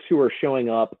folks who are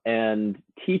showing up and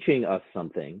teaching us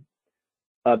something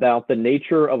about the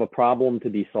nature of a problem to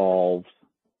be solved,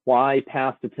 why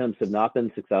past attempts have not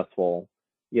been successful,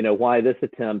 why this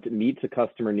attempt meets a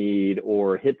customer need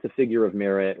or hits a figure of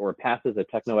merit or passes a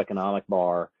techno-economic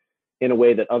bar in a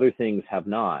way that other things have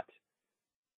not.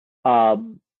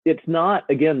 It's not,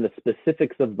 again, the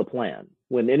specifics of the plan.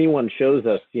 When anyone shows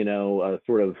us, a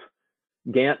sort of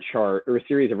Gantt chart or a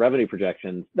series of revenue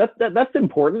projections, that's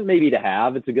important maybe to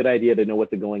have. It's a good idea to know what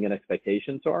the going in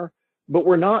expectations are, but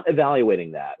we're not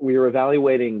evaluating that. We are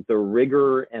evaluating the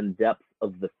rigor and depth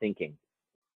of the thinking.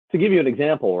 To give you an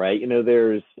example, right,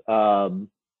 there's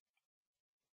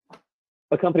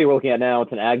a company we're looking at now,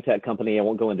 it's an ag tech company. I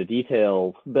won't go into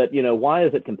details, but why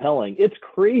is it compelling? It's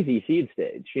crazy seed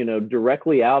stage,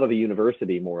 directly out of a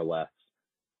university, more or less.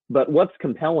 But what's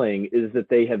compelling is that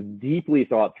they have deeply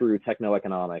thought through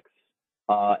technoeconomics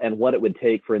and what it would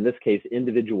take for, in this case,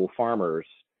 individual farmers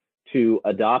to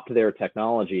adopt their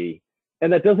technology.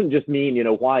 And that doesn't just mean,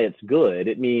 why it's good.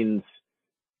 It means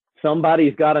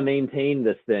somebody's got to maintain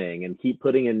this thing and keep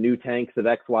putting in new tanks of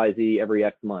XYZ every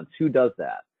X months. Who does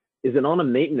that? Is it on a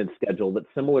maintenance schedule that's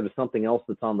similar to something else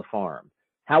that's on the farm?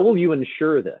 How will you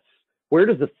ensure this? Where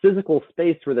does the physical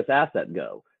space for this asset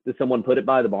go? Does someone put it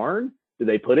by the barn? Do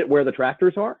they put it where the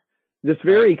tractors are? This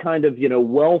very kind of,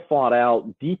 well thought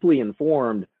out, deeply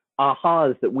informed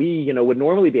ahas that we, would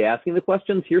normally be asking the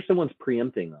questions. Here, someone's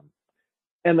preempting them.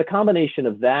 And the combination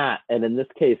of that, and in this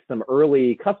case, some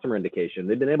early customer indication,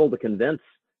 they've been able to convince,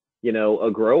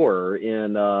 a grower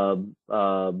in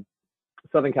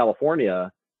Southern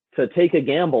California to take a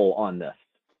gamble on this.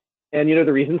 And,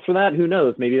 the reasons for that, who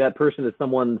knows? Maybe that person is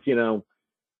someone's,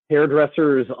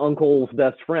 hairdresser's uncle's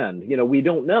best friend. We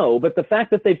don't know. But the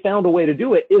fact that they found a way to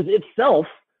do it is itself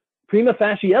prima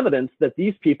facie evidence that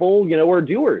these people, are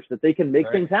doers, that they can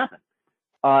make things happen.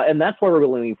 And that's why we're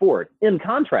leaning forward. In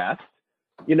contrast,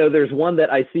 there's one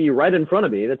that I see right in front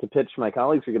of me. That's a pitch my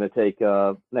colleagues are going to take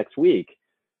next week,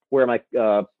 where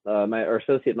our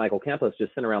associate Michael Campos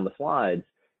just sent around the slides.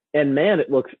 And man, it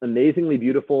looks amazingly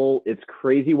beautiful. It's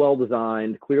crazy well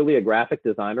designed. Clearly, a graphic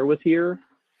designer was here,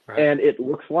 and it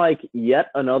looks like yet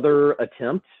another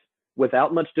attempt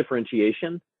without much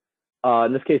differentiation.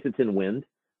 In this case, it's in wind.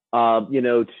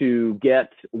 To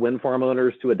get wind farm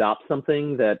owners to adopt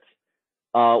something that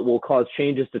will cause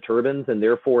changes to turbines and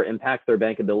therefore impact their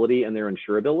bankability and their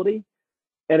insurability.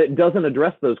 And it doesn't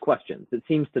address those questions. It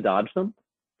seems to dodge them.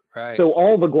 Right. So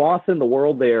all the gloss in the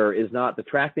world there is not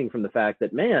detracting from the fact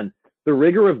that, man, the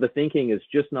rigor of the thinking is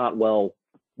just not well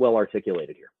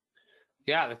articulated here.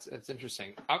 Yeah, that's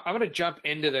interesting. I'm going to jump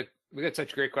into we got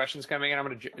such great questions coming in. I'm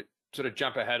going to sort of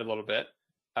jump ahead a little bit.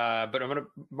 But I'm going to,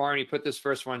 Marnie, put this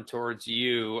first one towards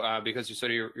you because you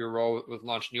sort of your role with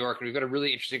Launch New York. And we've got a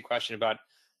really interesting question about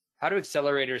how do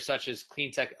accelerators such as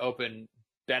Cleantech Open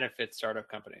benefit startup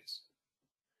companies?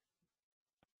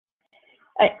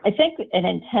 I think an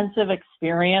intensive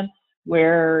experience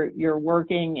where you're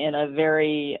working in a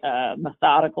very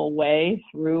methodical way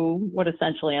through what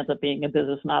essentially ends up being a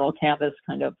business model canvas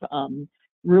kind of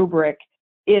rubric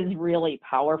is really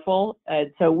powerful.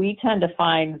 So we tend to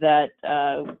find that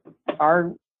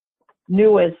our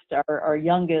newest, our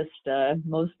youngest,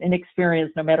 most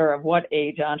inexperienced, no matter of what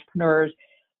age, entrepreneurs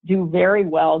do very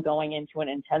well going into an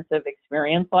intensive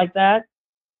experience like that,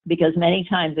 because many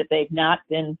times if they've not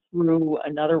been through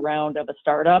another round of a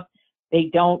startup,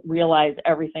 they don't realize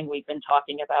everything we've been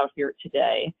talking about here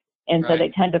today. And so they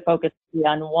tend to focus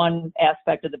on one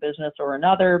aspect of the business or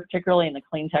another, particularly in the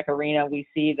clean tech arena. We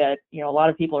see that, a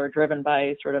lot of people are driven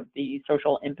by sort of the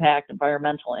social impact,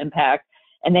 environmental impact,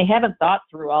 and they haven't thought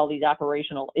through all these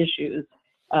operational issues.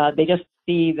 They just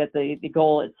see that the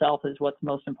goal itself is what's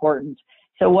most important.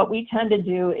 So what we tend to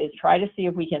do is try to see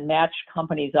if we can match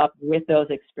companies up with those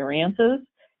experiences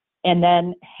and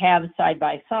then have side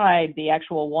by side the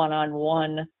actual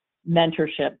one-on-one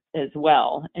mentorship as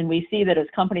well. And we see that as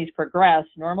companies progress,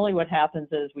 normally what happens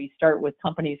is we start with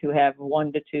companies who have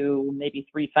 1 to 2, maybe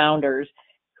 3 founders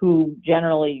who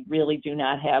generally really do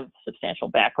not have substantial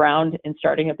background in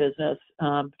starting a business,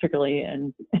 particularly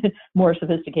in more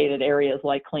sophisticated areas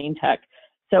like clean tech.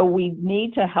 So we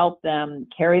need to help them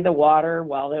carry the water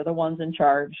while they're the ones in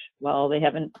charge, while they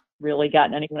haven't really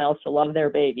gotten anyone else to love their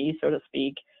baby, so to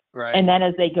speak. Right. And then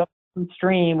as they go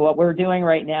stream, what we're doing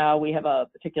right now, we have a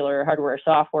particular hardware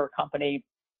software company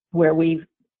where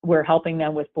we're helping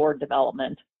them with board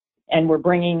development, and we're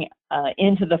bringing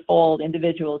into the fold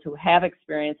individuals who have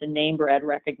experience in name brand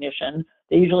recognition.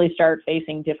 They usually start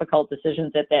facing difficult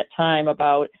decisions at that time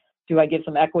about, do I give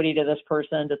some equity to this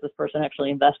person? Does this person actually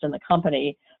invest in the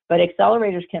company? But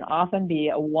accelerators can often be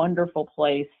a wonderful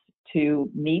place to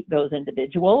meet those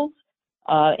individuals.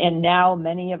 And now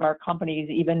many of our companies,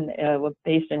 even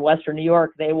based in Western New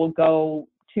York, they will go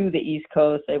to the East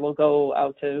Coast. They will go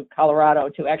out to Colorado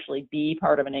to actually be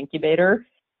part of an incubator.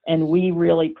 And we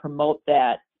really promote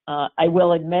that. I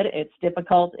will admit it's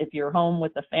difficult if you're home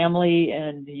with the family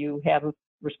and you have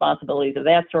responsibilities of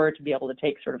that sort to be able to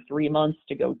take sort of 3 months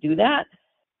to go do that.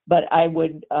 But I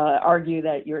would argue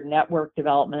that your network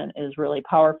development is really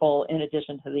powerful, in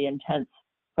addition to the intense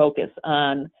focus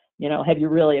on, have you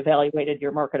really evaluated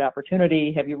your market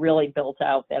opportunity? Have you really built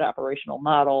out that operational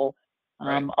model?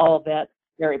 All of that,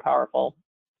 very powerful.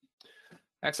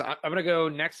 Excellent. I'm going to go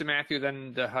next to Matthew,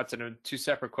 then to Hudson. Two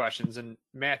separate questions. And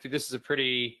Matthew, this is a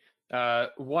pretty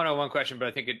one-on-one question, but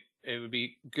I think it would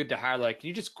be good to highlight. Can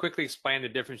you just quickly explain the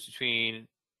difference between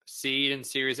seed and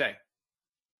Series A?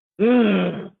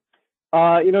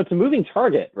 It's a moving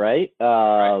target, right?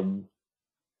 Right.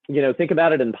 Think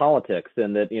about it in politics,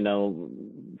 and that,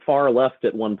 far left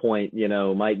at one point,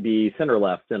 might be center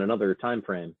left in another time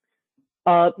frame.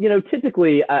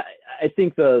 Typically, I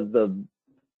think the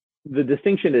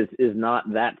distinction is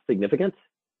not that significant.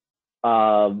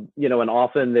 And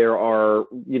often there are,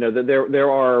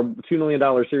 there are $2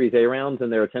 million Series A rounds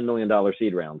and there are $10 million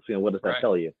seed rounds. What does that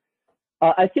tell you?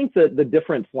 I think that the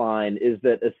difference line is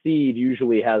that a seed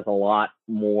usually has a lot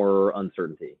more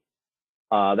uncertainty.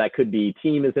 That could be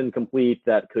team is incomplete.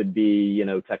 That could be,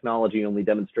 technology only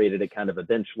demonstrated at kind of a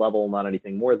bench level, not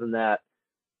anything more than that.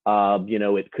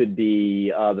 It could be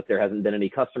that there hasn't been any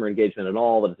customer engagement at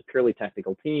all, that it's a purely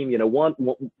technical team,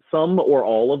 some or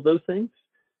all of those things.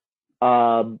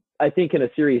 I think in a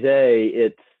Series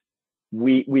A,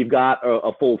 we've got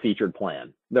a full featured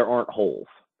plan. There aren't holes.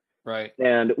 Right.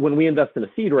 And when we invest in a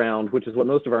seed round, which is what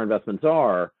most of our investments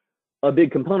are, a big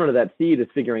component of that seed is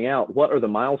figuring out what are the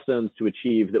milestones to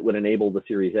achieve that would enable the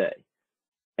Series A.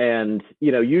 And,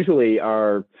 usually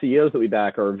our CEOs that we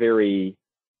back are very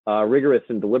rigorous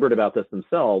and deliberate about this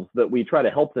themselves, but we try to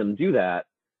help them do that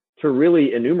to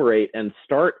really enumerate and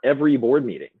start every board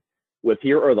meeting with,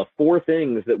 here are the 4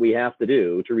 things that we have to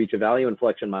do to reach a value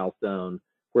inflection milestone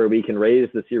where we can raise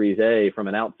the Series A from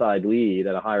an outside lead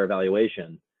at a higher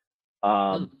valuation.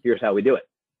 Here's how we do it.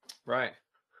 Right.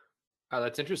 Oh,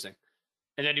 that's interesting.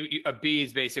 And then a B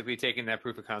is basically taking that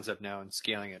proof of concept now and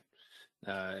scaling it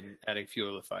and adding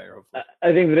fuel to the fire, hopefully.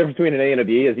 I think the difference between an A and a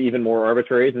B is even more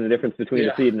arbitrary than the difference between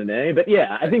a seed and an A. But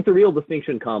yeah, I think the real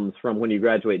distinction comes from when you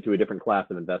graduate to a different class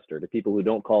of investor, to people who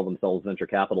don't call themselves venture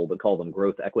capital, but call them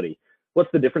growth equity.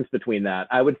 What's the difference between that?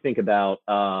 I would think about,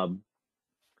 I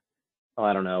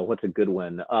don't know, what's a good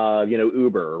one?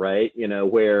 Uber, right?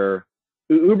 Where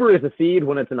Uber is a seed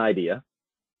when it's an idea.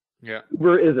 Yeah.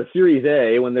 Uber is a Series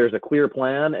A when there's a clear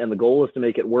plan and the goal is to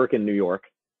make it work in New York.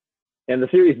 And the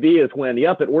Series B is when,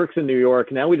 yep, it works in New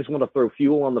York. Now we just want to throw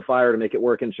fuel on the fire to make it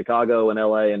work in Chicago and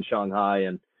LA and Shanghai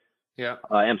and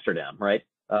Amsterdam, right?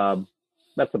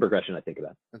 That's the progression I think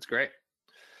about. That's great.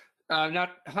 Now,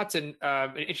 Hudson,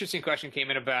 an interesting question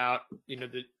came in about,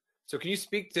 so can you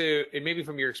speak to, and maybe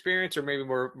from your experience or maybe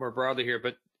more broadly here,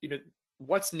 but,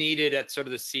 what's needed at sort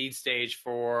of the seed stage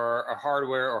for a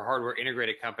hardware or hardware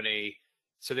integrated company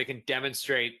so they can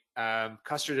demonstrate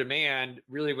customer demand,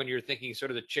 really when you're thinking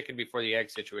sort of the chicken before the egg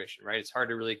situation, right? It's hard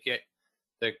to really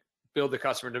build the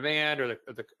customer demand or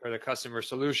the customer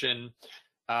solution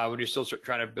when you're still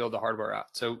trying to build the hardware out.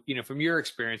 So, from your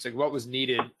experience, like what was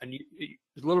needed, and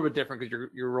it's a little bit different because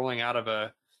you're rolling out of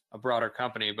a broader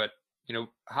company, but,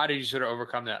 how did you sort of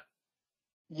overcome that?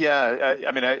 Yeah,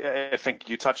 I think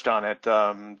you touched on it.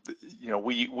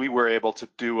 We were able to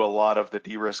do a lot of the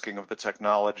de-risking of the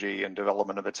technology and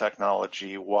development of the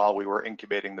technology while we were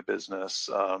incubating the business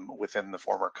within the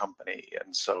former company,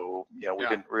 and so we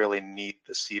didn't really need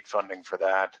the seed funding for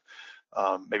that.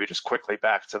 Maybe just quickly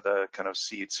back to the kind of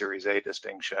seed Series A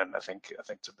distinction. I think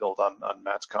to build on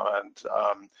Matt's comment.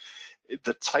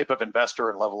 The type of investor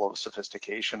and level of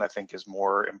sophistication, I think, is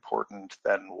more important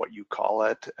than what you call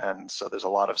it. And so there's a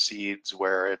lot of seeds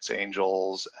where it's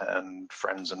angels and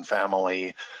friends and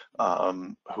family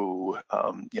who,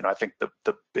 I think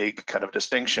the big kind of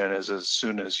distinction is as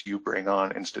soon as you bring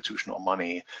on institutional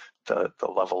money, the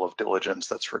level of diligence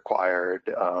that's required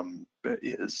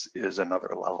is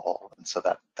another level. And so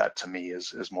that to me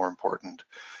is more important.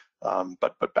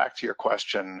 But back to your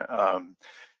question,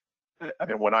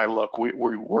 when I look, we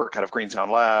were kind of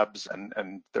Greentown Labs,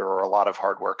 and there are a lot of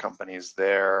hardware companies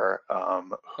there.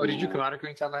 Did you come out of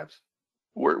Greentown Labs?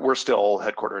 We're still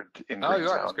headquartered in Greentown. You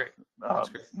are. That's great. That's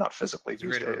great. Not physically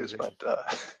these days, but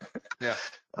yeah.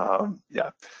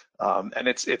 And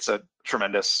it's a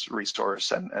tremendous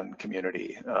resource and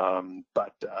community.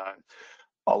 But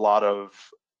a lot of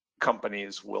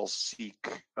companies will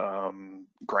seek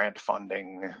grant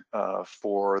funding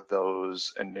for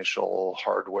those initial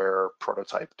hardware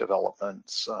prototype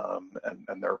developments,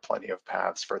 and there are plenty of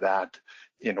paths for that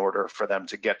in order for them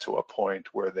to get to a point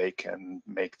where they can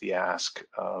make the ask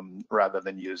rather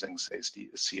than using, say,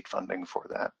 seed funding for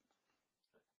that.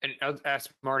 And I'll ask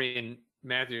Marty and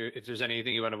Matthew if there's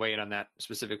anything you want to weigh in on that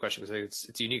specific question, because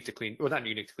it's unique to clean, well, not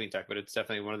unique to clean tech, but it's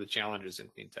definitely one of the challenges in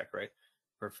clean tech, right?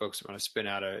 Where folks want to spin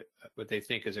out what they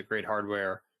think is a great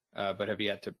hardware, but have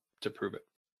yet to prove it.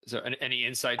 So any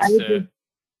insights?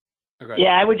 Okay.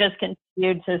 Yeah, I would just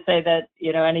continue to say that,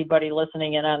 anybody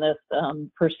listening in on this,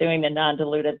 pursuing the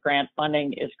non-dilutive grant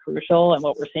funding is crucial. And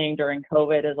what we're seeing during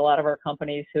COVID is a lot of our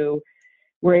companies who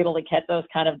were able to get those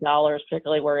kind of dollars,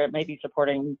 particularly where it may be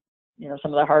supporting,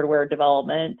 some of the hardware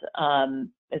development,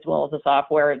 as well as the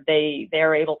software,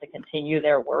 they're able to continue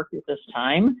their work at this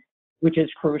time, which is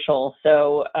crucial.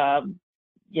 So, I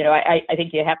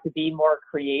think you have to be more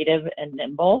creative and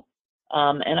nimble.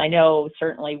 And I know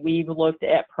certainly we've looked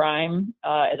at Prime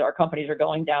as our companies are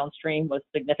going downstream with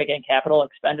significant capital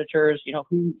expenditures,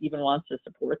 who even wants to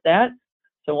support that?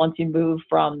 So once you move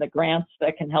from the grants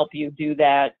that can help you do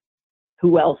that,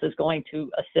 who else is going to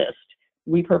assist?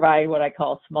 We provide what I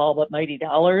call small but mighty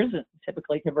dollars,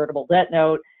 typically convertible debt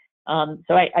note.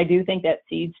 So I do think that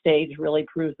seed stage really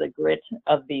proves the grit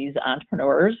of these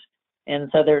entrepreneurs. And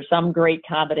so there's some great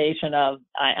combination of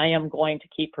I am going to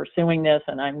keep pursuing this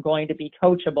and I'm going to be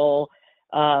coachable,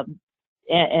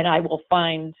 and I will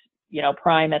find,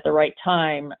 Prime at the right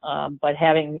time, but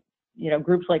having,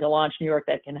 groups like a Launch New York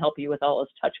that can help you with all those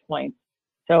touch points.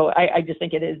 So I just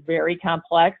think it is very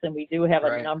complex, and we do have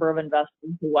a number of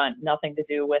investors who want nothing to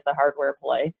do with the hardware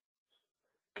play.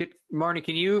 Marnie,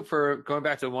 can you, for going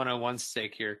back to 101's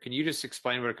sake here, can you just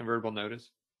explain what a convertible note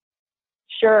is?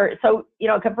 Sure. So,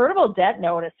 a convertible debt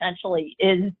note essentially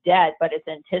is debt, but it's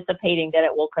anticipating that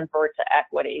it will convert to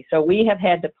equity. So we have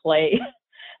had to play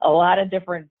a lot of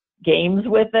different games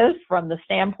with this from the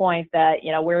standpoint that,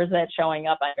 where is that showing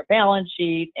up on your balance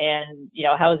sheet, and,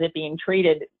 how is it being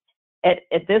treated?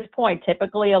 At this point,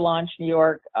 typically a Launch New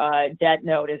York debt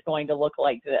note is going to look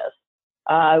like this.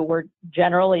 We're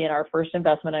generally, in our first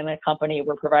investment in a company,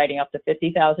 we're providing up to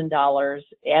 $50,000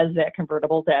 as that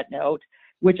convertible debt note,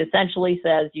 which essentially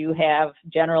says you have,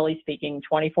 generally speaking,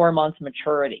 24 months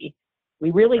maturity. We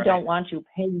really don't want you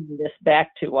paying this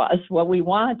back to us. What we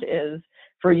want is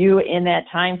for you in that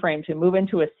time frame to move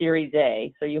into a Series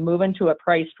A. So you move into a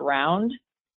priced round.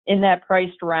 In that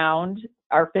priced round,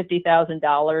 our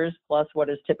 $50,000 plus what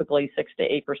is typically 6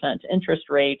 to 8% interest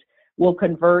rate will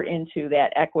convert into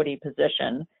that equity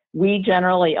position. We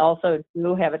generally also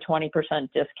do have a 20%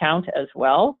 discount as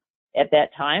well at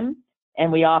that time. And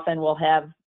we often will have,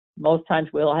 most times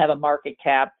we'll have a market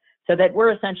cap, so that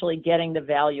we're essentially getting the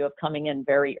value of coming in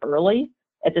very early.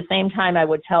 At the same time, I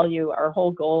would tell you our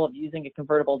whole goal of using a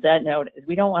convertible debt note is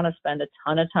we don't want to spend a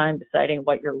ton of time deciding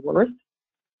what you're worth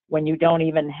when you don't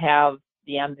even have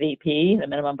the MVP, the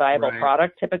minimum viable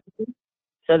product typically.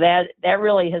 So that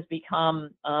really has become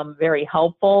very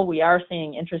helpful. We are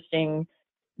seeing interesting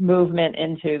movement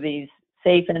into these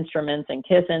SAFE instruments and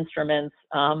KISS instruments,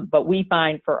 but we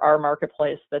find for our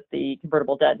marketplace that the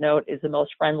convertible debt note is the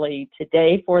most friendly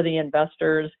today for the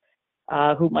investors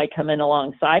who might come in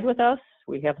alongside with us.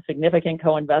 We have a significant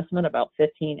co-investment, about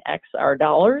 15x our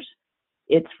dollars.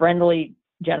 It's friendly,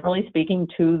 generally speaking,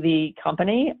 to the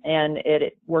company, and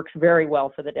it works very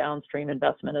well for the downstream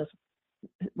investment as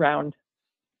round.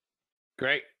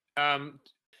 Great. I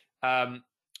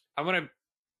want to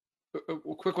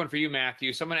a quick one for you,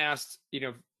 Matthew. Someone asked,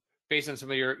 based on some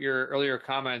of your earlier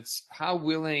comments, how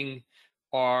willing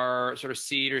are sort of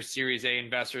seed or Series A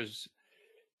investors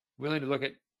willing to look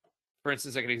at, for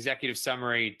instance, like an executive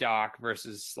summary doc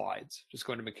versus slides? Just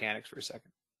going to mechanics for a second.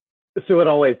 So it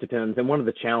always depends. And one of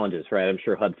the challenges, right, I'm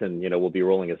sure Hudson, will be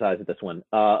rolling his eyes at this one,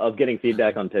 of getting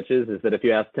feedback on pitches is that if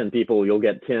you ask 10 people, you'll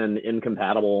get 10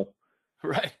 incompatible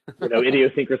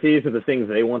idiosyncrasies of the things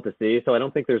they want to see. So I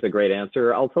don't think there's a great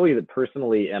answer. I'll tell you that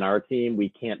personally in our team, we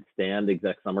can't stand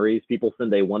exec summaries. People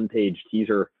send a one-page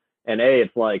teaser and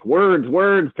it's like words,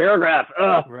 paragraph.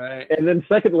 Right. And then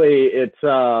secondly, it's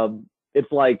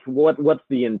like, what's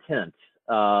the intent?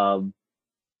 Why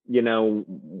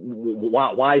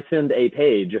send a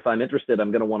page? If I'm interested, I'm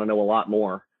going to want to know a lot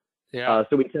more. Yeah.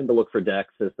 So we tend to look for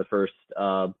decks as the first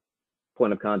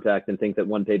point of contact and think that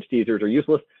one-page teasers are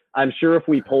useless. I'm sure if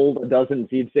we polled a dozen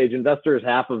seed stage investors,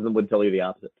 half of them would tell you the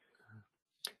opposite.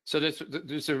 So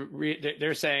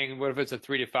they're saying, what if it's a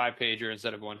 3 to 5 pager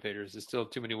instead of 1 pager? Is it still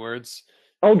too many words?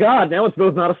 Oh God, now it's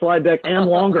both not a slide deck and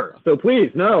longer. So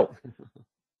please, no.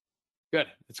 Good.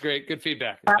 That's great. Good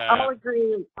feedback. I'll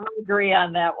agree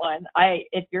on that one.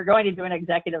 If you're going to do an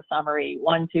executive summary,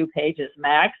 1-2 pages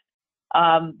max.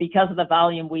 Because of the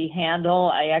volume we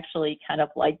handle, I actually kind of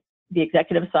like the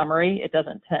executive summary. It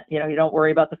doesn't, you don't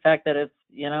worry about the fact that it's,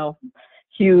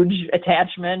 huge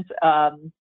attachment.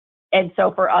 And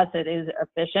so for us, it is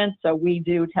efficient. So we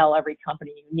do tell every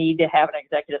company you need to have an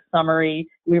executive summary.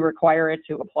 We require it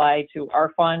to apply to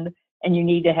our fund, and you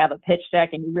need to have a pitch deck,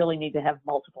 and you really need to have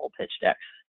multiple pitch decks,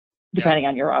 depending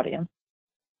on your audience.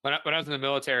 When I was in the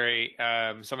military,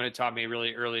 someone had taught me a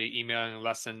really early emailing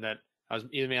lesson that I was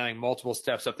emailing multiple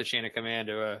steps up the chain of command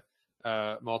to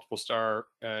a multiple star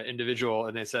individual,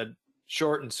 and they said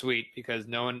short and sweet, because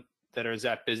no one that is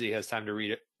that busy has time to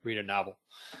read a novel,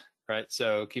 right?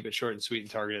 So keep it short and sweet and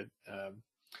targeted. I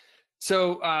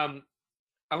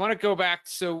want to go back.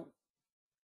 So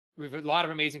we've a lot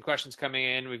of amazing questions coming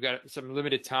in. We've got some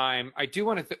limited time. I do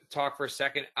want to talk for a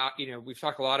second. We've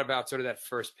talked a lot about sort of that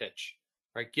first pitch,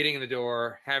 right? Getting in the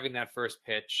door, having that first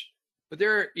pitch. But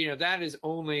that is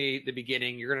only the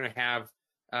beginning. You're going to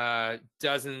have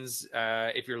dozens,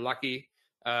 if you're lucky,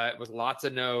 with lots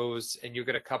of no's, and you'll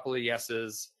get a couple of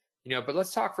yeses. But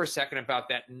let's talk for a second about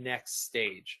that next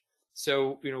stage.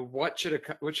 So, what should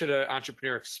an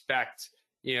entrepreneur expect,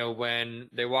 when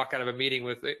they walk out of a meeting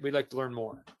with, we'd like to learn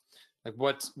more? Like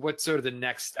what's sort of the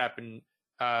next step? And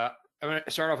I'm going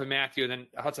to start off with Matthew, and then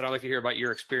Hudson, I'd like to hear about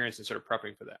your experience in sort of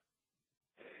prepping for that.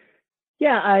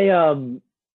 Yeah,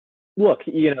 look,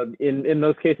 in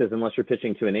most cases, unless you're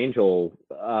pitching to an angel,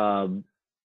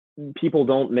 people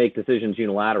don't make decisions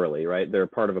unilaterally, right? They're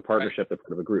part of a partnership, they're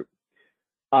part of a group.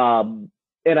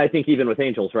 And I think even with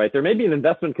angels, right, there may be an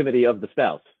investment committee of the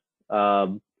spouse.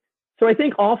 So I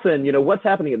think often, what's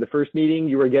happening at the first meeting,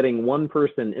 you are getting one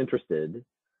person interested,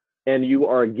 and you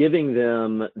are giving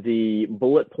them the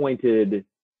bullet pointed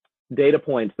data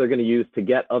points they're going to use to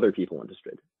get other people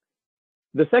interested.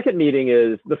 The second meeting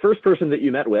is the first person that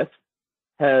you met with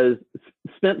has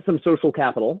spent some social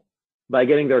capital by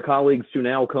getting their colleagues to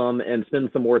now come and spend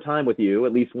some more time with you,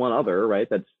 at least one other, right?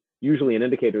 That's usually an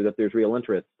indicator that there's real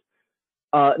interest.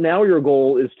 Now your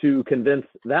goal is to convince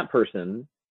that person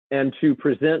and to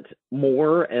present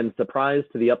more and surprise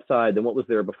to the upside than what was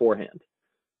there beforehand.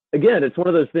 Again, it's one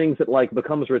of those things that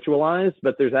becomes ritualized,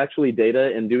 but there's actually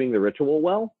data in doing the ritual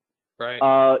well. Right.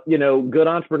 Good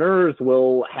entrepreneurs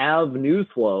will have news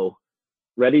flow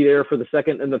ready there for the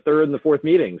second and the third and the fourth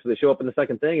meeting. So they show up in the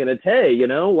second thing and it's, hey,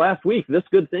 last week this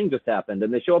good thing just happened.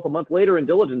 And they show up a month later in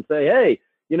diligence, say, hey,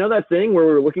 that thing where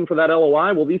we were looking for that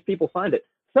LOI? Well, these people signed it.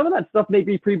 Some of that stuff may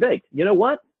be pre-baked. You know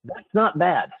what? That's not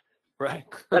bad. Right.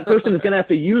 That person is going to have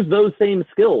to use those same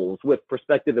skills with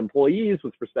prospective employees,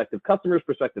 with prospective customers,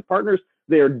 prospective partners.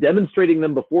 They are demonstrating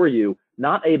them before you,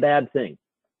 not a bad thing.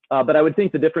 But I would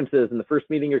think the difference is in the first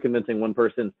meeting, you're convincing one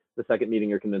person. The second meeting,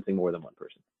 you're convincing more than one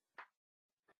person.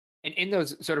 And in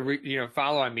those sort of,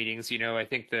 follow-on meetings, I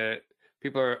think the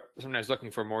people are sometimes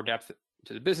looking for more depth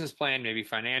to the business plan, maybe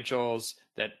financials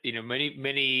that, many,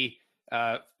 maybe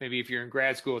if you're in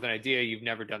grad school with an idea, you've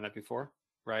never done that before.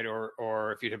 Right.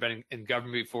 Or if you'd have been in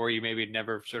government before, you maybe had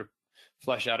never sort of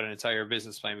fleshed out an entire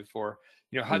business plan before.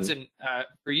 Hudson,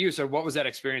 for you, so what was that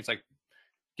experience like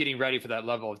getting ready for that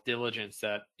level of diligence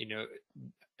that,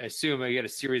 I assume you had a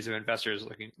series of investors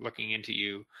looking into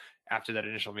you after that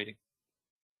initial meeting?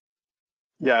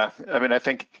 Yeah, I mean, I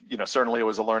think, certainly it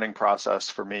was a learning process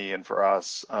for me and for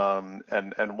us.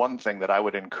 And one thing that I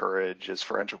would encourage is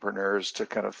for entrepreneurs to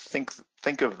kind of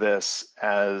think of this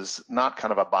as not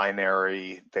kind of a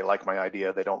binary, they like my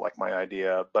idea, they don't like my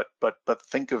idea, but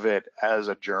think of it as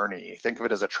a journey. Think of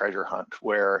it as a treasure hunt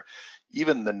where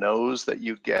even the no's that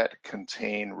you get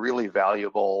contain really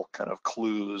valuable kind of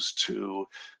clues to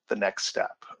the next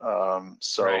step.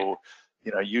 Right.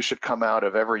 You should come out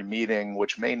of every meeting,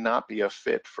 which may not be a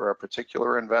fit for a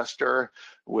particular investor,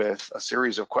 with a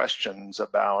series of questions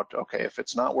about, okay, if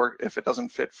it doesn't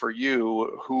fit for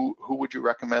you, who would you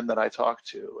recommend that I talk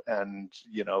to? And,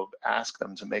 ask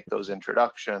them to make those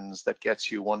introductions that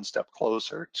gets you one step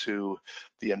closer to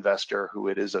the investor who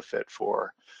it is a fit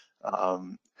for.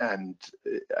 And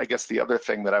I guess the other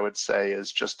thing that I would say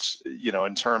is just,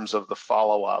 in terms of the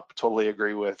follow-up, totally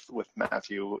agree with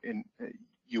Matthew.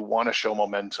 You want to show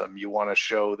momentum, you want to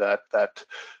show that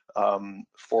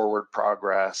forward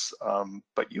progress,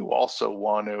 but you also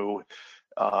want to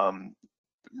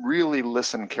really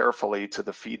listen carefully to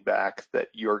the feedback that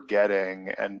you're getting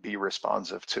and be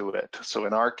responsive to it. So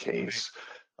in our case,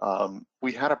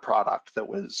 we had a product that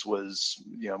was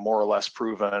more or less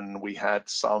proven. We had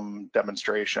some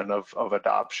demonstration of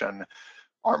adoption.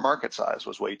 Our market size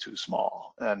was way too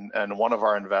small. And one of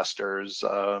our investors,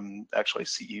 actually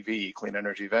CEV, Clean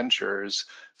Energy Ventures,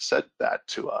 said that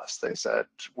to us. They said,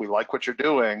 we like what you're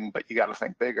doing, but you got to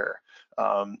think bigger.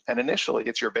 And initially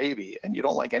it's your baby and you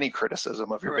don't like any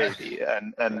criticism of your baby.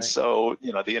 And right. So,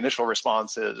 the initial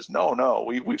response is, no,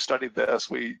 we've studied this,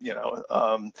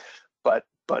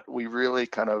 but we really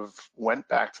kind of went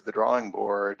back to the drawing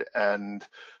board. And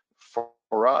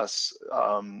for us,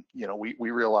 we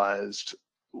realized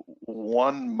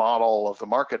one model of the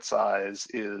market size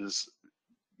is,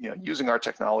 using our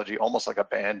technology almost like a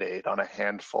Band-Aid on a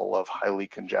handful of highly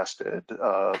congested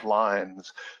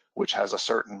lines. which has a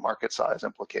certain market size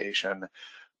implication.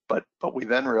 But we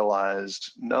then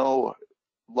realized, no,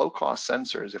 low-cost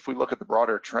sensors, if we look at the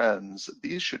broader trends,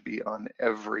 these should be on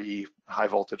every high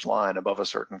voltage line above a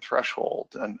certain threshold.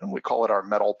 And we call it our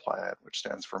metal plan, which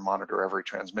stands for monitor every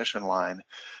transmission line,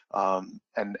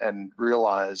 and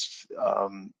realized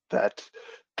that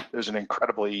there's an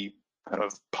incredibly kind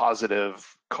of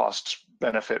positive cost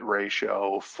benefit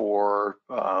ratio for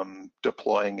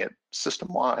deploying it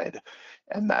system-wide.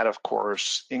 And that, of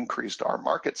course, increased our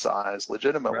market size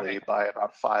legitimately by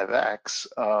about 5x.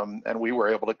 And we were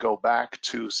able to go back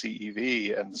to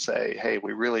CEV and say, hey,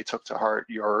 we really took to heart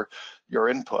your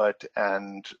input,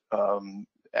 and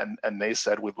they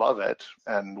said, we love it,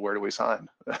 and where do we sign?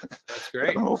 That's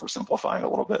great. I'm oversimplifying a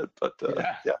little bit, but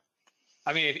yeah.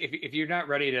 I mean, if you're not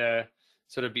ready to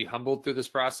sort of be humbled through this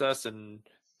process and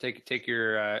take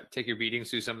your beatings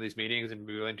through some of these meetings and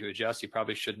be willing to adjust, you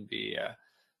probably shouldn't be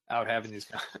out having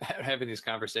these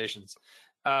conversations.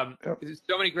 Yep. There's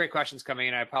so many great questions coming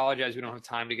in. I apologize, we don't have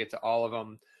time to get to all of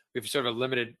them. We have sort of a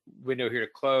limited window here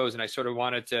to close, and I sort of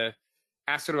wanted to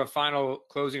ask sort of a final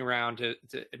closing round and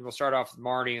we'll start off with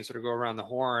Marty and sort of go around the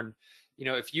horn. You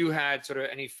know, if you had sort of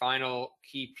any final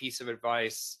key piece of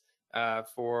advice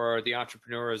for the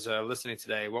entrepreneurs listening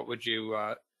today, what would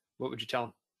you tell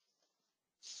them?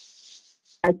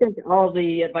 I think all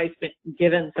the advice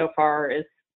given so far is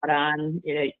spot on.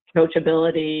 You know,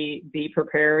 coachability, be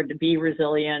prepared, be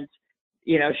resilient,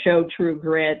 you know, show true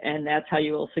grit, and that's how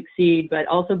you will succeed, but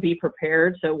also be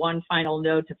prepared. So one final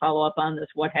note to follow up on this,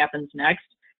 what happens next?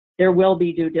 There will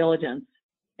be due diligence,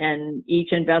 and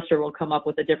each investor will come up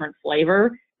with a different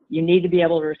flavor. You need to be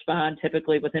able to respond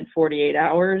typically within 48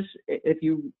 hours if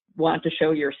you want to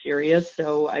show you're serious.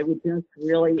 So I would just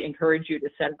really encourage you to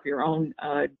set up your own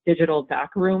digital doc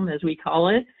room, as we call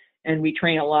it. And we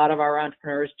train a lot of our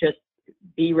entrepreneurs. Just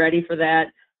be ready for that.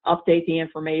 Update the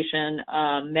information.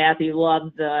 Matthew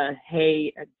loved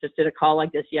hey, I just did a call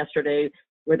like this yesterday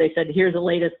where they said, here's the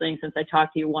latest thing since I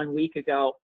talked to you 1 week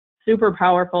ago. Super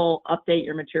powerful. Update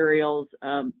your materials.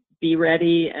 Be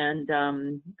ready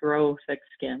and grow thick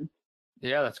skin.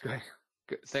 Yeah, that's great.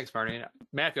 Good. Thanks, Marty.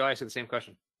 Matthew, I asked you the same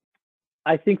question.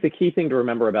 I think the key thing to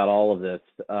remember about all of this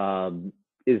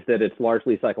is that it's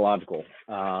largely psychological.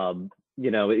 You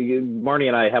know, Marty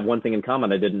and I have one thing in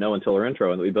common I didn't know until our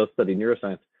intro, and that we both studied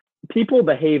neuroscience. People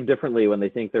behave differently when they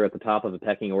think they're at the top of a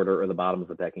pecking order or the bottom of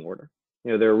a pecking order.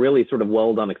 You know, there are really sort of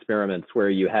well-done experiments where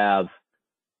you have,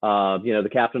 you know, the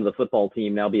captain of the football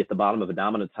team now be at the bottom of a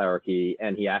dominance hierarchy,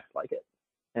 and he acts like it,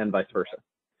 and vice versa.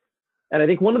 And I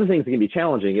think one of the things that can be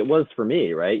challenging, it was for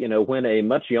me, right? You know, when a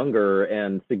much younger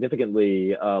and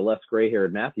significantly less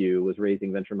gray-haired Matthew was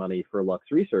raising venture money for Lux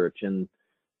Research in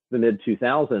the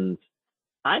mid-2000s,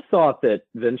 I thought that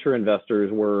venture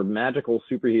investors were magical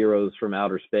superheroes from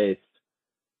outer space,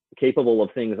 capable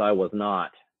of things I was not.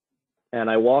 And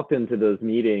I walked into those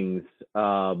meetings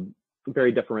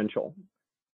very differential.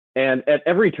 And at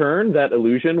every turn, that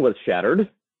illusion was shattered.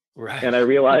 Right. And I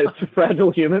realized fragile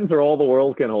humans are all the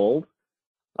world can hold.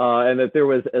 And that there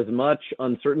was as much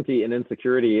uncertainty and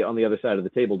insecurity on the other side of the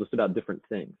table, just about different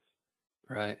things.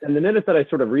 Right. And the minute that I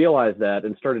sort of realized that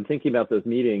and started thinking about those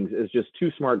meetings as just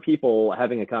two smart people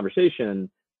having a conversation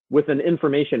with an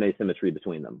information asymmetry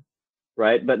between them,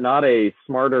 right? But not a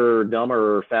smarter,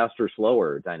 dumber, faster,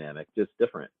 slower dynamic, just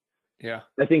different. Yeah.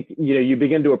 I think, you know, you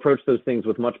begin to approach those things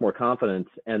with much more confidence,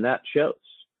 and that shows.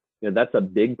 You know, that's a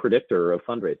big predictor of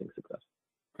fundraising success.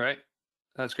 Right.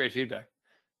 That's great feedback.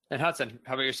 And Hudson,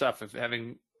 how about yourself? If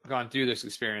having gone through this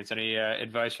experience, any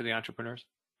advice for the entrepreneurs?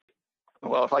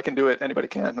 Well, if I can do it, anybody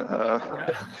can.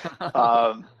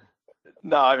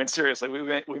 No, I mean, seriously,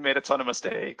 we made a ton of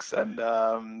mistakes and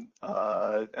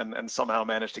somehow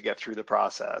managed to get through the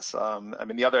process. I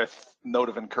mean, the other note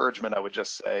of encouragement I would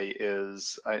just say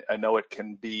is I know it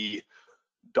can be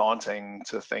daunting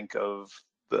to think of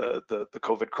the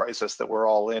COVID crisis that we're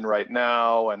all in right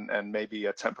now and maybe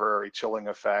a temporary chilling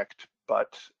effect,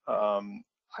 but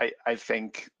I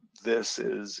think this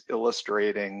is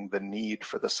illustrating the need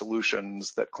for the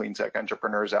solutions that clean tech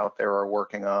entrepreneurs out there are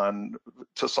working on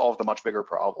to solve the much bigger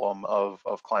problem of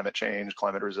climate change,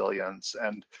 climate resilience,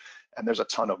 and there's a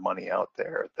ton of money out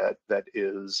there that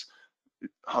is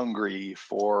hungry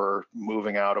for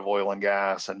moving out of oil and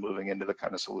gas and moving into the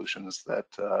kind of solutions that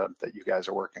you guys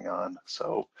are working on.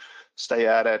 So stay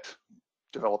at it,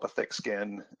 develop a thick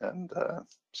skin, and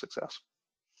success.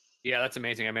 Yeah, that's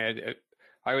amazing. I mean,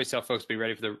 I always tell folks be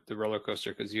ready for the roller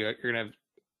coaster, because you're gonna have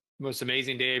the most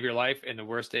amazing day of your life and the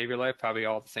worst day of your life probably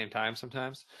all at the same time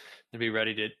sometimes, and be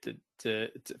ready to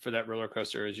for that roller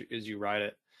coaster as you ride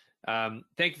it.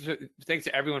 Thanks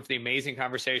to everyone for the amazing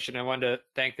conversation. I wanted to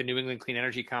thank the New England Clean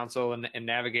Energy Council and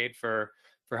Navigate for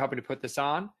helping to put this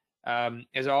on.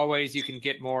 As always, you can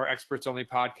get more Experts Only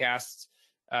podcasts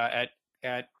at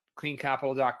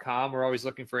cleancapital.com. We're always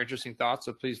looking for interesting thoughts,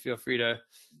 so please feel free to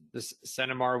just send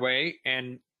them our way.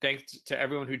 And thanks to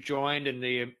everyone who joined and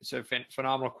the sort of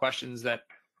phenomenal questions that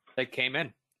came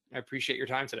in. I appreciate your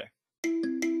time today.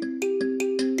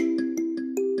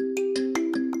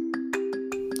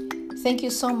 Thank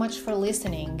you so much for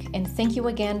listening, and thank you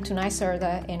again to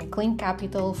NYSERDA and Clean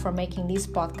Capital for making this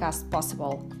podcast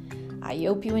possible. I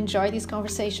hope you enjoyed this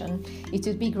conversation. It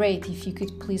would be great if you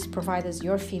could please provide us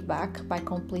your feedback by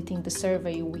completing the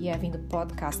survey we have in the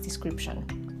podcast description.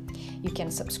 You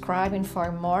can subscribe and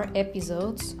find more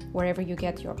episodes wherever you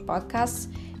get your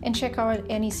podcasts, and check our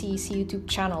NECEC YouTube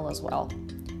channel as well.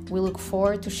 We look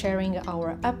forward to sharing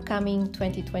our upcoming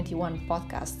 2021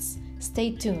 podcasts.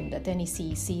 Stay tuned at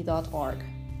necec.org.